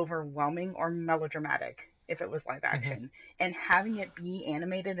too overwhelming or melodramatic if it was live action. And having it be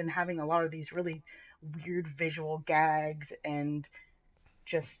animated and having a lot of these really weird visual gags and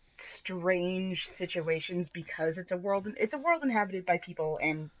just strange situations because it's a world inhabited by people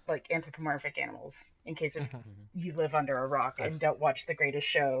and like anthropomorphic animals, in case if you live under a rock and don't watch The Greatest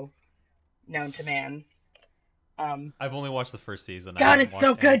Show known to man. I've only watched the first season. God, it's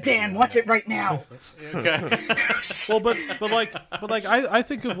so good, Dan. Watch it right now. Okay. Well, but I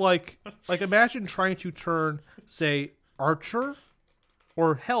think of like imagine trying to turn, say, Archer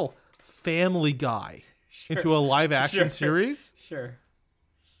or hell, Family Guy into a live action series. Sure.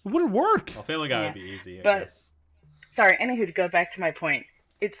 It wouldn't work. Well, Family Guy would be easy, I But guess. sorry, anywho, to go back to my point,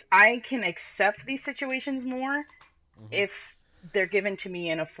 I can accept these situations more if they're given to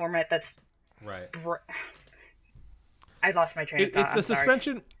me in a format that's right. I lost my train of thought. It's a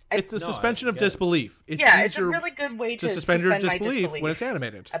suspension. It's a suspension of get it. disbelief. It's it's a easier really good way to suspend your my disbelief when it's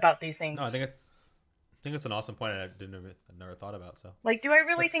animated. about these things. No, I think think it's an awesome point I never thought about. So, Like, do I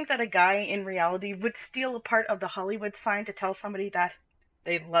really think that a guy in reality would steal a part of the Hollywood sign to tell somebody that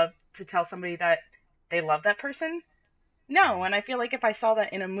they love that person? No, and I feel like if I saw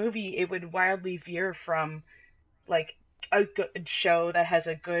that in a movie, it would wildly veer from like a good show that has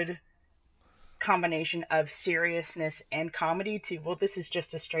a good combination of seriousness and comedy to, well, this is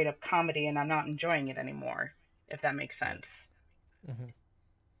just a straight up comedy and I'm not enjoying it anymore, if that makes sense. Mm-hmm.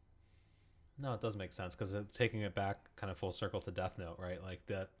 No, it does make sense because taking it back kind of full circle to Death Note, right? Like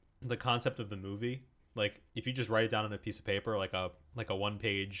the concept of the movie, like if you just write it down on a piece of paper, like a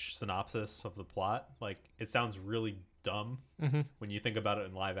 1-page synopsis of the plot, like it sounds really dumb when you think about it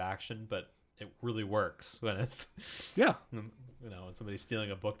in live action, but it really works when it's when somebody's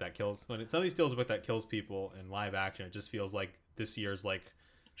stealing a book that kills. When somebody steals a book that kills people in live action, it just feels like this year's like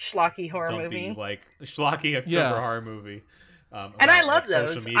schlocky horror dumpy, movie, like schlocky October horror movie. And I love like,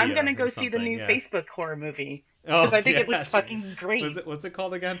 those. I'm gonna go see the new Facebook horror movie because I think it looks fucking great. What's it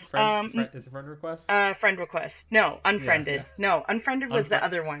called again? Is it Friend Request? Friend Request. No, Unfriended. Yeah. No, Unfriended was the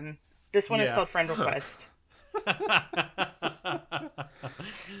other one. This one is called Friend Request.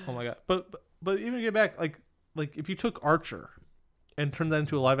 Oh my god! But even get back, like if you took Archer and turned that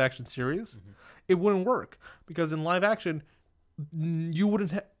into a live action series, it wouldn't work because in live action, you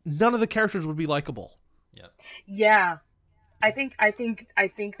wouldn't. None of the characters would be likable. Yeah. Yeah. I think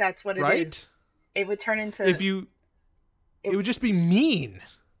that's what it is. Right? It would turn into it would just be mean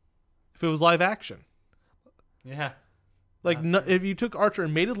if it was live action. Yeah. Like if you took Archer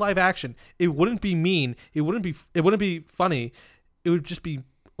and made it live action, it wouldn't be mean. It wouldn't be funny. It would just be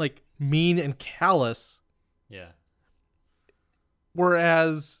like mean and callous. Yeah.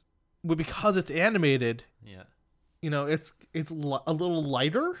 Whereas because it's animated, it's a little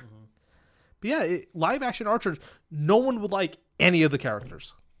lighter. But yeah, live action Archers, no one would like any of the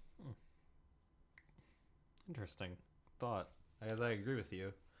characters. Interesting thought. I guess I agree with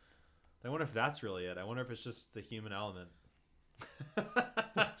you. I wonder if that's really it. I wonder if it's just the human element.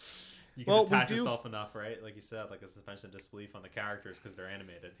 You can detach yourself enough, right? Like you said, like a suspension of disbelief on the characters because they're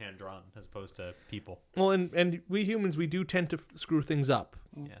animated, hand drawn, as opposed to people. Well, and we humans, we do tend to screw things up.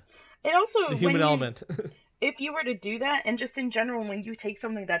 Yeah. It also the human element. If you were to do that, and just in general, when you take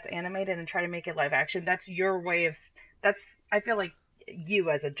something that's animated and try to make it live action, that's your way of. I feel like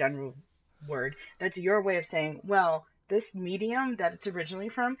you as a general word. That's your way of saying, well, this medium that it's originally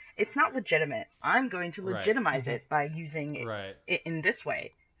from, it's not legitimate. I'm going to legitimize it by using it in this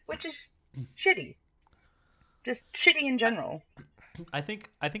way, which is shitty. Just shitty in general. I think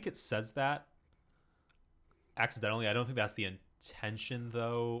it says that accidentally. I don't think that's the intention,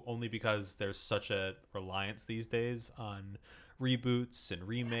 though, only because there's such a reliance these days on reboots and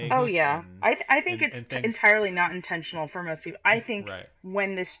remakes. Oh yeah, I think it's entirely not intentional for most people. I think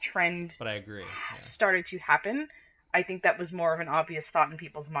when this trend, but I agree, started to happen, I think that was more of an obvious thought in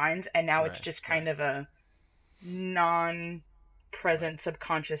people's minds, and now it's just kind of a non-present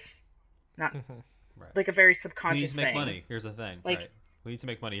subconscious, like a very subconscious thing. We need to make money. Here's the thing, we need to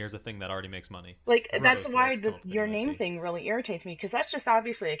make money. Here's the thing that already makes money. Like, that's why your name thing really irritates me, because that's just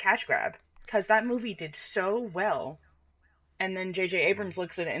obviously a cash grab. Because that movie did so well. And then J.J. Abrams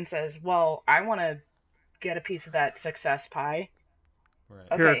looks at it and says, well, I want to get a piece of that success pie. Right.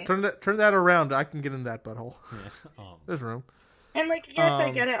 Okay. Here, turn that around. I can get in that butthole. Yeah. There's room. And, like, yes,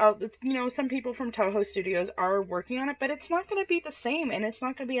 I get it. Some people from Toho Studios are working on it, but it's not going to be the same, and it's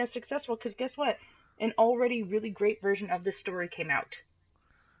not going to be as successful, because guess what? An already really great version of this story came out.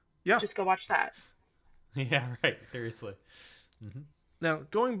 Yeah. Just go watch that. Yeah, right. Seriously. Mm-hmm. Now,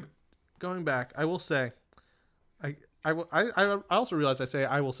 going back, I will say, I also realize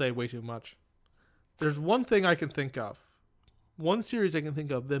I will say way too much. There's one thing I can think of, one series I can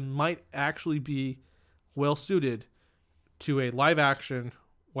think of that might actually be well suited to a live action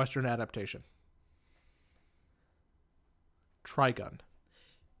Western adaptation. Trigun.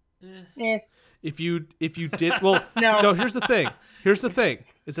 If you did well, no. Here's the thing.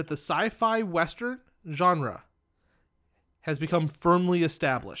 Is that the sci-fi Western genre has become firmly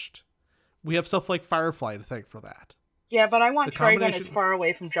established. We have stuff like Firefly to thank for that. Yeah, but I want Trigun as far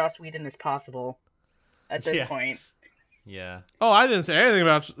away from Joss Whedon as possible at this point. Yeah. Oh, I didn't say anything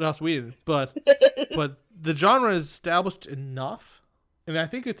about Joss Whedon, but the genre is established enough, and I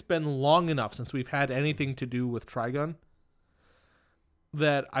think it's been long enough since we've had anything to do with Trigun,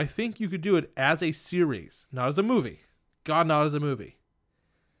 that I think you could do it as a series, not as a movie. God, not as a movie.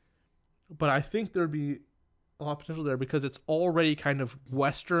 But I think there'd be a lot of potential there because it's already kind of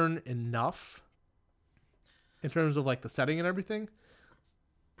Western enough in terms of like the setting and everything.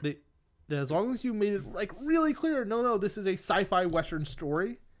 That as long as you made it like really clear, no, this is a sci-fi Western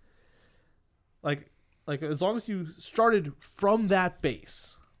story. Like like as long as you started from that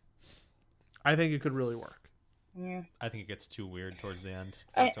base, I think it could really work. Yeah. I think it gets too weird towards the end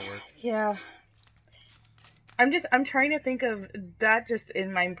for it to work. Yeah. I'm trying to think of that just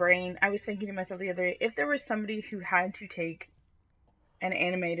in my brain. I was thinking to myself the other day, if there was somebody who had to take an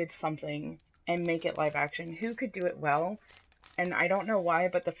animated something and make it live action, who could do it well? And I don't know why,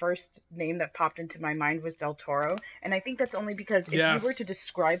 but the first name that popped into my mind was Del Toro. And I think that's only because if you were to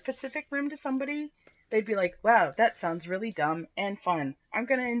describe Pacific Rim to somebody, they'd be like, wow, that sounds really dumb and fun. I'm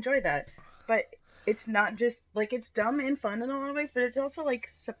going to enjoy that. But it's not just, like, it's dumb and fun in a lot of ways, but it's also, like,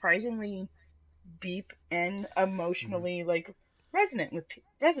 surprisingly deep and emotionally, like, resonant with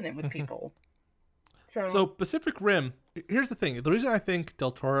people. So Pacific Rim, here's the thing. The reason I think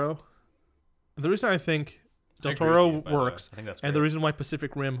Del Toro works, I think that's and great. the reason why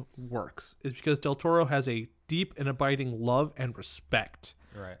Pacific Rim works is because Del Toro has a deep and abiding love and respect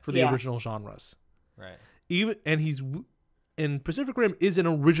for the original genres. Right. And Pacific Rim is an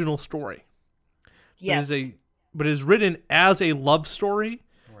original story. Yes. But it is written as a love story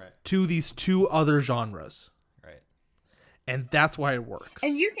to these two other genres. Right. And that's why it works.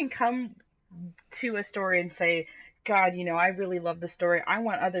 And you can come to a story and say, God, I really love the story. I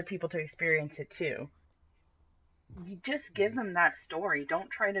want other people to experience it too. You just give them that story. Don't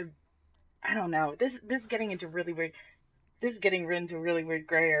try to, I don't know. This is getting into really weird. This is getting into a really weird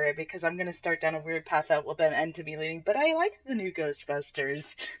gray area because I'm going to start down a weird path that will then end to me leading. But I like the new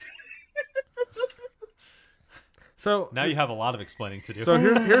Ghostbusters. So now you have a lot of explaining to do. So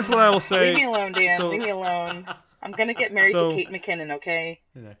here's what I will say. Leave me alone, Dan. Leave me alone. I'm going to get married to Kate McKinnon, okay?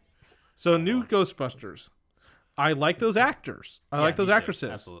 So new Ghostbusters. I like those actors. I like those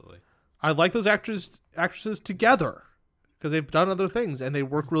actresses. Absolutely. I like those actresses together because they've done other things and they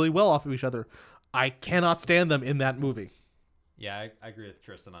work really well off of each other. I cannot stand them in that movie. Yeah, I agree with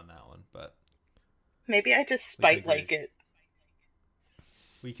Tristan on that one, but maybe I just spite like it.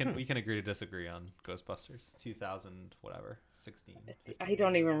 We can agree to disagree on Ghostbusters 16. I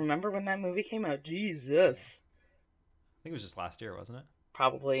don't even remember when that movie came out. Jesus. I think it was just last year, wasn't it?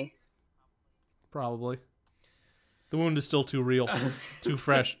 Probably. The wound is still too real, too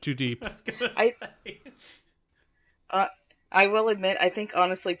fresh, too deep. I will admit, I think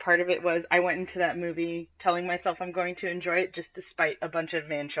honestly part of it was I went into that movie telling myself I'm going to enjoy it just to spite a bunch of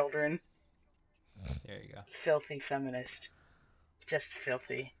man children. There you go. Filthy feminist. Just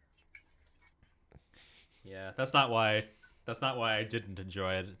filthy. Yeah, that's not why I didn't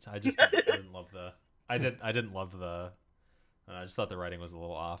enjoy it. I just didn't love the. I didn't love the. I just thought the writing was a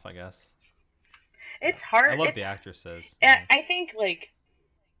little off, I guess. It's hard. I love the actresses. I think,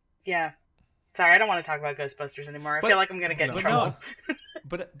 yeah. Sorry, I don't want to talk about Ghostbusters anymore. I feel like I'm going to get in trouble. No.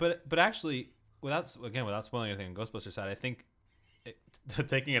 But actually, without spoiling anything on Ghostbusters side, I think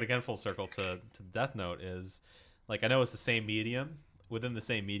taking it again full circle to Death Note is, like, I know it's the same medium, within the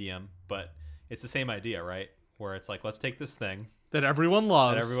same medium, but it's the same idea, right? Where it's like, let's take this thing that everyone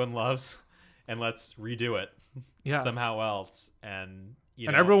loves and let's redo it somehow else, and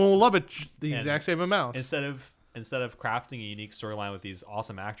everyone will love it the exact same amount. Instead of crafting a unique storyline with these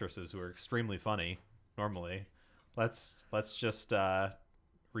awesome actresses who are extremely funny normally, let's just redo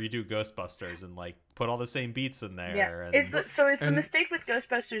Ghostbusters and like put all the same beats in there. Yeah. Is the mistake with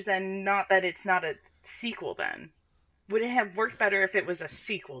Ghostbusters then not that it's not a sequel then? Would it have worked better if it was a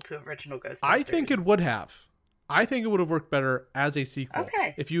sequel to original Ghostbusters? I think it would have. I think it would have worked better as a sequel.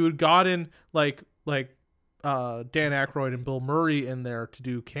 Okay. If you had gotten like Dan Aykroyd and Bill Murray in there to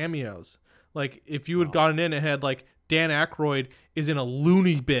do cameos. Like, if you had gotten in and had, like, Dan Aykroyd is in a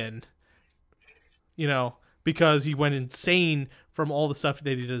loony bin, because he went insane from all the stuff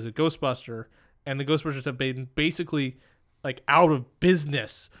that he did as a Ghostbuster, and the Ghostbusters have been basically, like, out of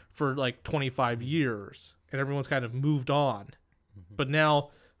business for, like, 25 years, and everyone's kind of moved on. Mm-hmm. But now,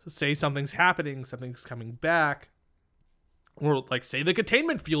 say something's happening, something's coming back, or, like, say the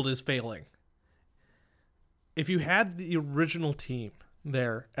containment field is failing. If you had the original team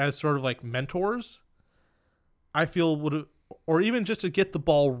there as sort of like mentors, I feel would, or even just to get the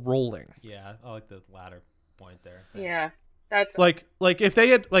ball rolling. Yeah, I like the latter point there. Yeah, that's like if they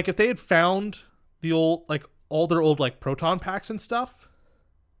had found the old, like, all their old, like, proton packs and stuff,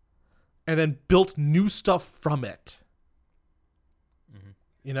 and then built new stuff from it.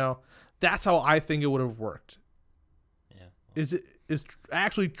 Mm-hmm. That's how I think it would have worked. Yeah, is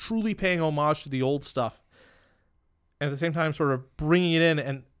actually truly paying homage to the old stuff. At the same time, sort of bringing it in,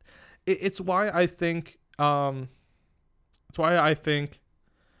 and it's why I think, my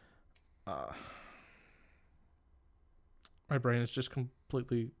brain is just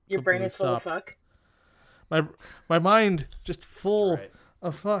completely. Your brain is stopped. full of fuck. My mind just full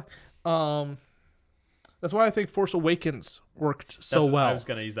of fuck. That's why I think Force Awakens worked so well. I was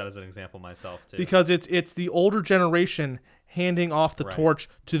going to use that as an example myself too. Because it's the older generation handing off the Right. torch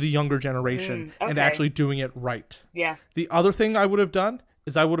to the younger generation and okay. actually doing it right. Yeah. The other thing I would have done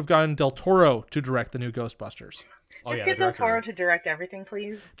is I would have gotten Del Toro to direct the new Ghostbusters. Oh, Just yeah, get the Del director. Toro to direct everything,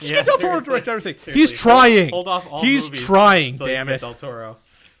 please. Just get Del Toro to seriously. direct everything. Seriously. He's trying. Hold off all He's movies trying, until you damn get it. Del Toro.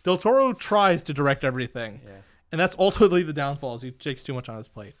 Del Toro tries to direct everything. Yeah. And that's ultimately the downfall is he takes too much on his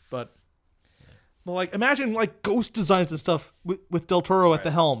plate. But like imagine like ghost designs and stuff with Del Toro at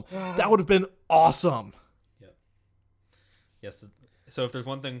the helm. That would have been awesome. Yep. Yes. So if there's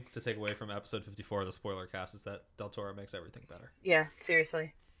one thing to take away from episode 54 of the Spoilercast is that Del Toro makes everything better. Yeah,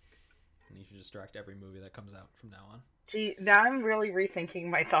 seriously. And you should just direct every movie that comes out from now on. Gee, now I'm really rethinking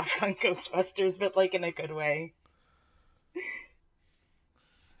my thoughts on Ghostbusters, but like in a good way.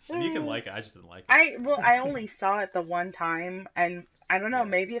 And you can like it. I just didn't like it. I only saw it the one time, and I don't know,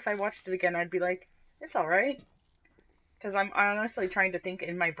 maybe if I watched it again, I'd be like, it's alright. Because I'm honestly trying to think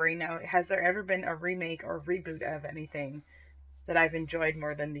in my brain now, has there ever been a remake or reboot of anything that I've enjoyed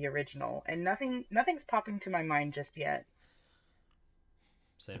more than the original? And nothing's popping to my mind just yet.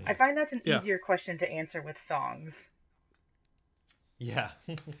 Same I here. find that's an Yeah. easier question to answer with songs. Yeah.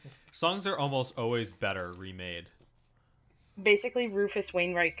 Songs are almost always better remade. Basically, Rufus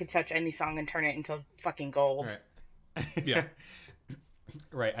Wainwright could touch any song and turn it into fucking gold. Right. Yeah.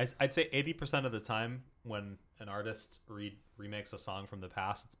 Right. I'd say 80% of the time when an artist remakes a song from the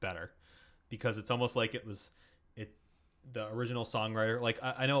past, it's better. Because it's almost like the original songwriter. Like,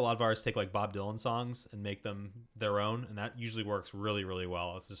 I know a lot of artists take, like, Bob Dylan songs and make them their own, and that usually works really, really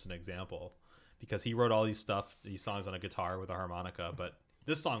well. It's just an example. Because he wrote all these songs on a guitar with a harmonica, but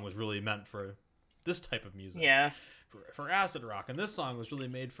this song was really meant for this type of music. Yeah. For acid rock, and this song was really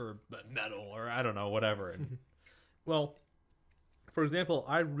made for metal, or I don't know, whatever. And Well, for example,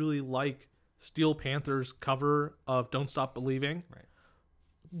 I really like Steel Panther's cover of Don't Stop Believing. Right.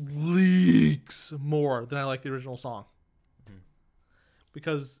 Leagues more than I like the original song.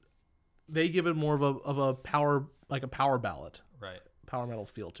 Because they give it more of a power, like a power ballad, right. power metal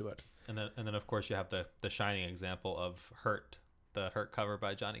feel to it. And then of course you have the shining example of Hurt, the Hurt cover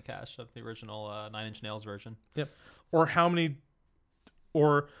by Johnny Cash of the original Nine Inch Nails version. Yep. Or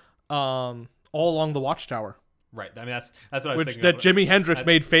All Along the Watchtower, Right. I mean that's what I was which thinking. that of. Jimi Hendrix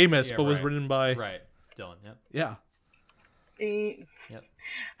made famous, yeah, but was right. written by Right. Dylan. Yep. yeah. Yep.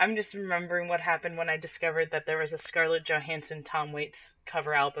 I'm just remembering what happened when I discovered that there was a Scarlett Johansson Tom Waits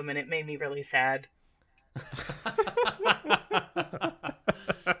cover album, and it made me really sad.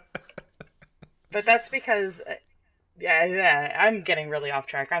 But that's because, yeah, I'm getting really off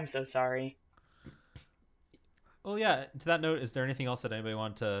track. I'm so sorry. Well, yeah. To that note, is there anything else that anybody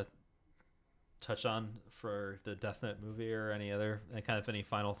wanted to touch on for the Death Note movie, or any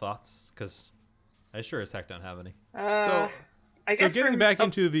final thoughts? Because I sure as heck don't have any. I So guess getting back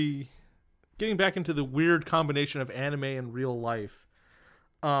into the weird combination of anime and real life.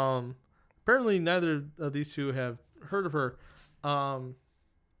 Apparently neither of these two have heard of her.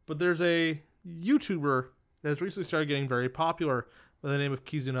 But there's a YouTuber that's recently started getting very popular by the name of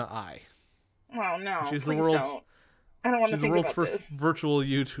Kizuna Ai. Oh no! She's please the world's don't. I don't want to She's the think world's about first this. virtual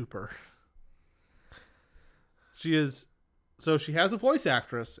YouTuber. She has a voice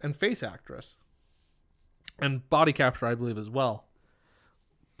actress and face actress. And body capture, I believe, as well.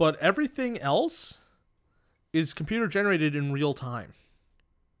 But everything else is computer generated in real time.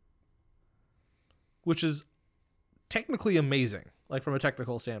 Which is technically amazing, like from a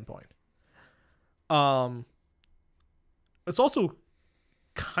technical standpoint. It's also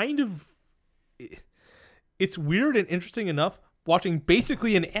kind of, it's weird and interesting enough watching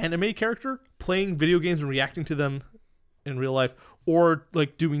basically an anime character playing video games and reacting to them in real life, or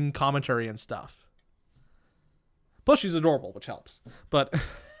like doing commentary and stuff. Plus she's adorable, which helps. But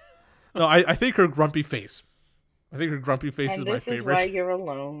no, I think her grumpy face. I think her grumpy face And is my this is favorite. why you're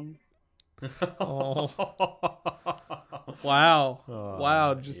alone. Oh. Wow.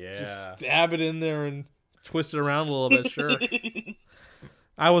 Wow. Just stab it in there and twist it around a little bit, sure.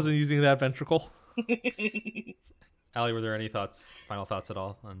 I wasn't using that ventricle. Allie, were there any final thoughts at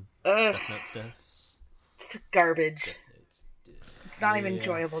all on Ugh, Death Note stuff? it's garbage. Death Note stuff. It's not even Yeah.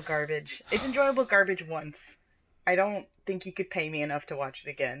 enjoyable garbage. It's enjoyable garbage once. I don't think you could pay me enough to watch it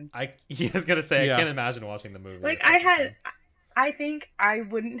again. I was gonna say Yeah. I can't imagine watching the movie. Like, a second time. I think I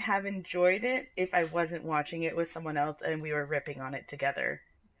wouldn't have enjoyed it if I wasn't watching it with someone else and we were ripping on it together.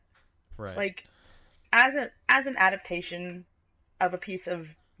 Right. Like, as an adaptation of a piece of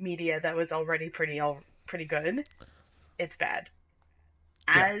media that was already pretty good, it's bad.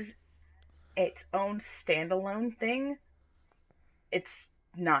 Yeah. As its own standalone thing, it's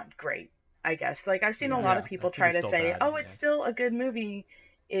not great. I guess. Like, I've seen a Yeah, lot of I people think try it's to still say, bad, oh, yeah. it's still a good movie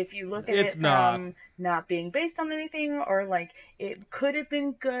if you look at It's it not. from not being based on anything, or like it could have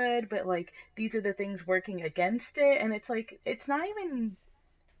been good, but like these are the things working against it, and it's like it's not even.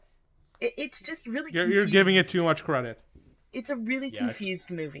 It's just really You're giving it confused. too much credit. It's a really Yeah, confused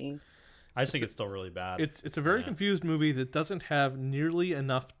movie. I just think it's still really bad. It's a very Yeah. confused movie that doesn't have nearly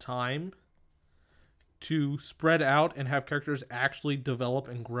enough time to spread out and have characters actually develop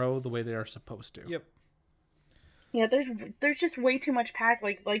and grow the way they are supposed to. Yep. Yeah, there's just way too much packed.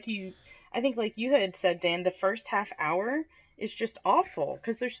 Like you, I think like you had said, Dan, the first half hour is just awful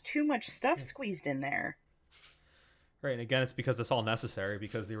because there's too much stuff squeezed in there. Right, and again, it's because it's all necessary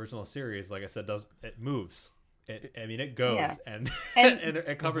because the original series, like I said, moves. It goes Yeah. and And- and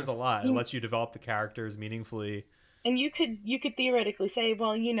it covers a lot. It lets you develop the characters meaningfully. And you could theoretically say,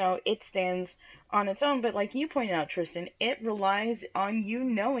 well, it stands on its own, but like you pointed out, Tristan, it relies on you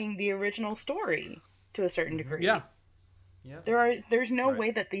knowing the original story to a certain degree. Yeah. Yeah. There's no Right.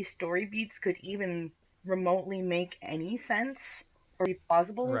 way that these story beats could even remotely make any sense or be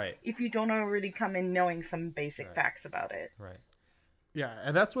plausible Right. if you don't already come in knowing some basic Right. facts about it. Right. Yeah,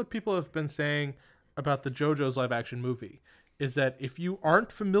 and that's what people have been saying about the JoJo's live action movie, is that if you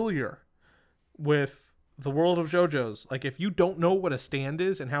aren't familiar with the world of JoJo's, like if you don't know what a stand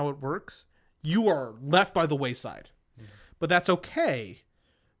is and how it works, you are left by the wayside. But that's okay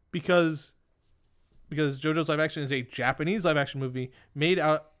because JoJo's live action is a Japanese live action movie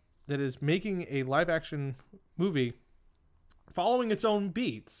that is making a live action movie following its own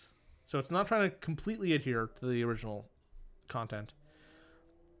beats. So it's not trying to completely adhere to the original content.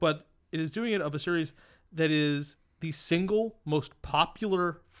 But it is doing it of a series that is the single most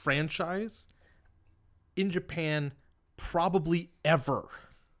popular franchise in Japan probably ever.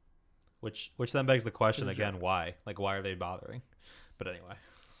 Which then begs the question again, why? Like, why are they bothering? But anyway.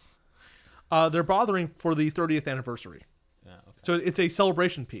 They're bothering for the 30th anniversary. Yeah, okay. So it's a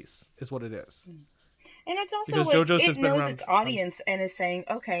celebration piece, is what it is. And it's also Because like JoJo's has it been knows around- its audience and is saying,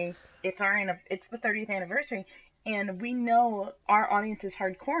 okay, it's the 30th anniversary, and we know our audience is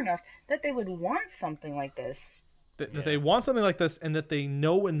hardcore enough that they would want something like this. That they want something like this, and that they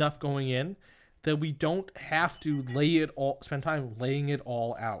know enough going in that we don't have to spend time laying it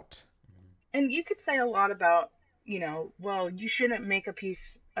all out. And you could say a lot about, well, you shouldn't make a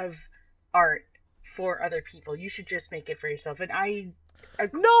piece of art for other people. You should just make it for yourself. And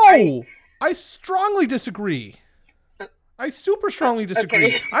No! I strongly disagree. I super strongly disagree.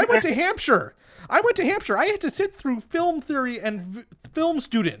 Okay. I went to Hampshire. I had to sit through film theory and film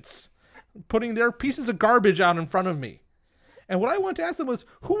students putting their pieces of garbage out in front of me. And what I wanted to ask them was,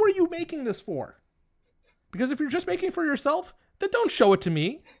 who are you making this for? Because if you're just making it for yourself, then don't show it to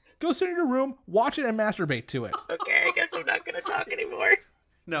me. Go sit in your room, watch it, and masturbate to it. Okay, I guess I'm not going to talk anymore.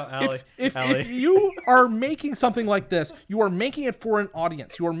 No, Allie. If Allie. you are making something like this, you are making it for an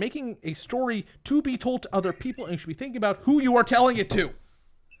audience. You are making a story to be told to other people, and you should be thinking about who you are telling it to.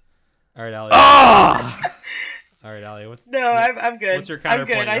 All right, Allie. Ah! All right, Allie. No, I'm good. What's your I'm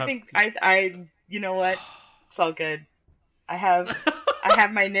counterpoint? good. You I think I you know what? It's all good. I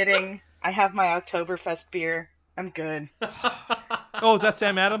have my knitting. I have my Oktoberfest beer. I'm good. Oh, is that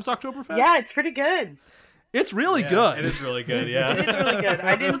Sam Adams Oktoberfest? Yeah, it's pretty good. It's really Yeah, good. It is really good, It yeah. is really good.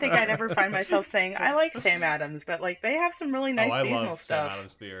 I didn't think I'd ever find myself saying I like Sam Adams, but like they have some really nice I seasonal love stuff. Sam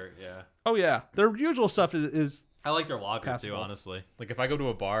Adams beer, yeah. Oh, yeah. Their usual stuff is I like their lager Passable. too, honestly. Like if I go to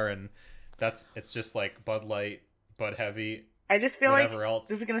a bar and it's just like Bud Light, Bud Heavy, I just feel like whatever else.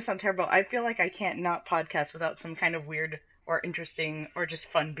 this is gonna sound terrible. I feel like I can't not podcast without some kind of weird or interesting or just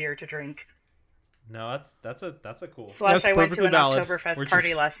fun beer to drink. No, that's a cool. Slash, That's I went to perfectly an valid. Oktoberfest Where'd you-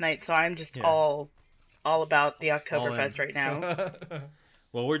 party last night, so I'm just Yeah. all about the All Oktoberfest in. right now.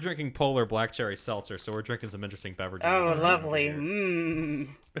 Well, we're drinking Polar Black Cherry Seltzer, so we're drinking some interesting beverages. Oh, in our lovely. here. Mmm.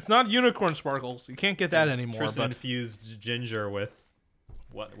 It's not unicorn sparkles. You can't get that anymore. Tristan But infused ginger with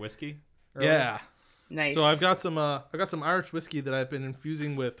what whiskey? yeah. Nice. So I've got some Irish whiskey that I've been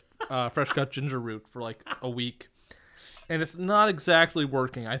infusing with fresh cut ginger root for like a week, and it's not exactly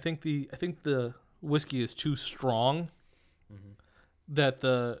working. I think the whiskey is too strong. That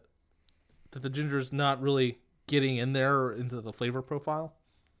the ginger is not really getting in there or into the flavor profile.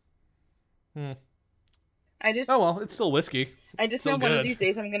 I just Oh well, it's still whiskey. I just still know one of good. these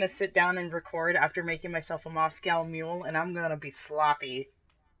days I'm gonna sit down and record after making myself a Moscow Mule, and I'm gonna be sloppy.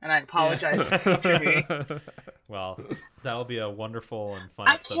 And I apologize for future me. Well, that'll be a wonderful and fun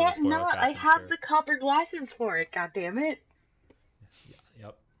I episode of the can't not. Spoilercast, I I'm have sure. the copper glasses for it. God damn it!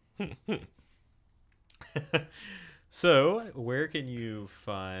 Yep. So, where can you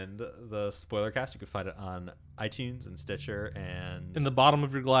find the Spoilercast? You can find it on iTunes and Stitcher and In the bottom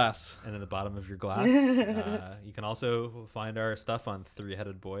of your glass. in the bottom of your glass. You can also find our stuff on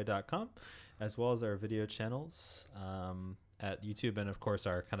threeheadedboy.com, as well as our video channels at YouTube, and of course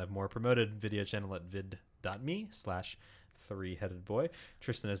our kind of more promoted video channel at vid.me/threeheadedboy.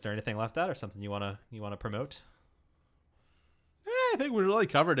 Tristan, is there anything left out or something you wanna promote? I think we really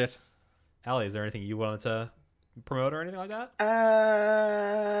covered it. Allie, is there anything you wanted to promote or anything like that?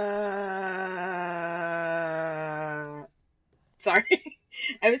 Sorry.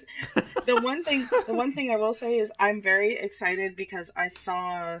 The one thing I will say is I'm very excited because I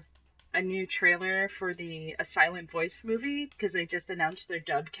saw a new trailer for the A Silent Voice movie because they just announced their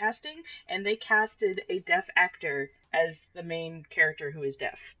dub casting, and they casted a deaf actor as the main character who is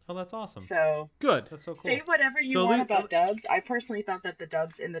deaf. Oh, that's awesome. So Good. That's so cool. say whatever you want about dubs. I personally thought that the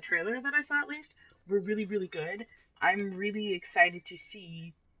dubs in the trailer that I saw, at least, were really, really good. I'm really excited to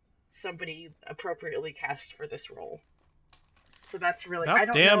see somebody appropriately cast for this role. So that's really... I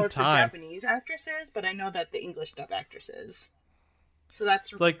don't know if the Japanese actress is, but I know that the English dub actress is. So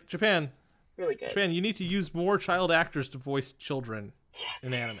that's... It's like Japan. Really good. Japan, you need to use more child actors to voice children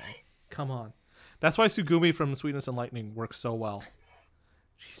in anime. Come on. That's why Sugumi from Sweetness and Lightning works so well.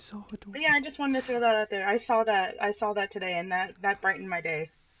 She's so adorable. But yeah, I just wanted to throw that out there. I saw that today, and that brightened my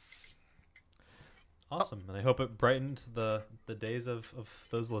day. Awesome, and I hope it brightened the days of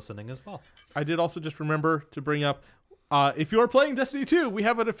those listening as well. I did also just remember to bring up, if you are playing Destiny 2, we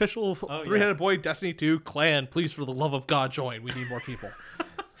have an official Three-Headed Boy Destiny 2 clan. Please, for the love of God, join. We need more people.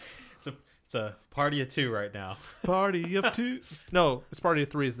 It's a party of two right now. Party of two. No, it's Party of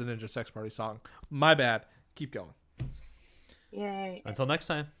Three is the Ninja Sex Party song. My bad. Keep going. Yay. Until next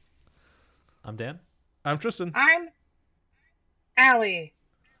time, I'm Dan. I'm Tristan. I'm Allie.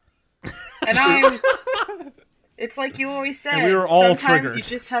 And I'm... It's like you always said. And we were all sometimes triggered. You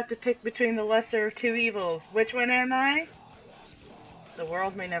just have to pick between the lesser of two evils. Which one am I? The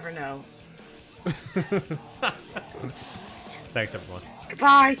world may never know. Thanks, everyone.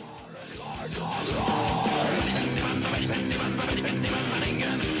 Goodbye.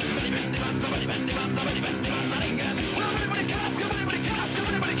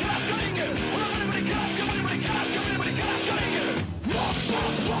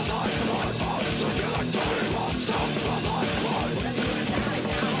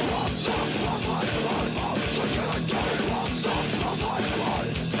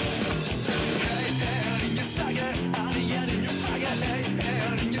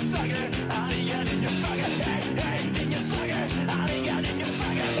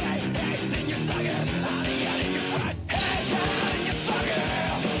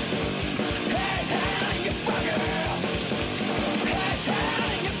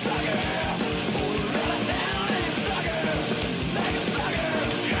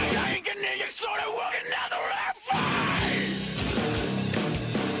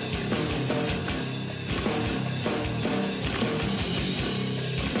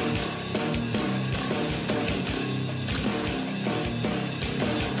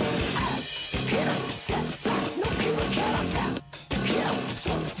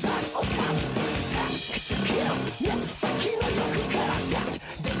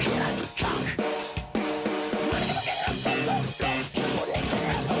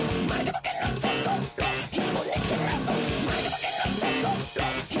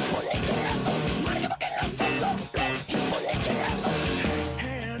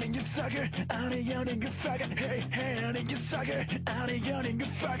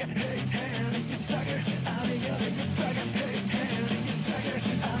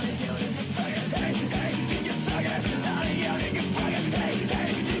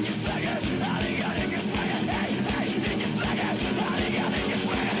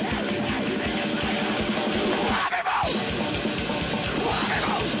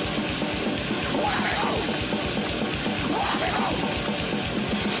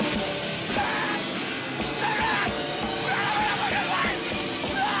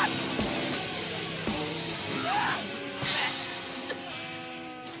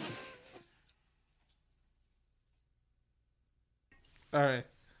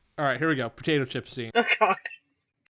 All right, here we go. Potato chip scene. Oh, God.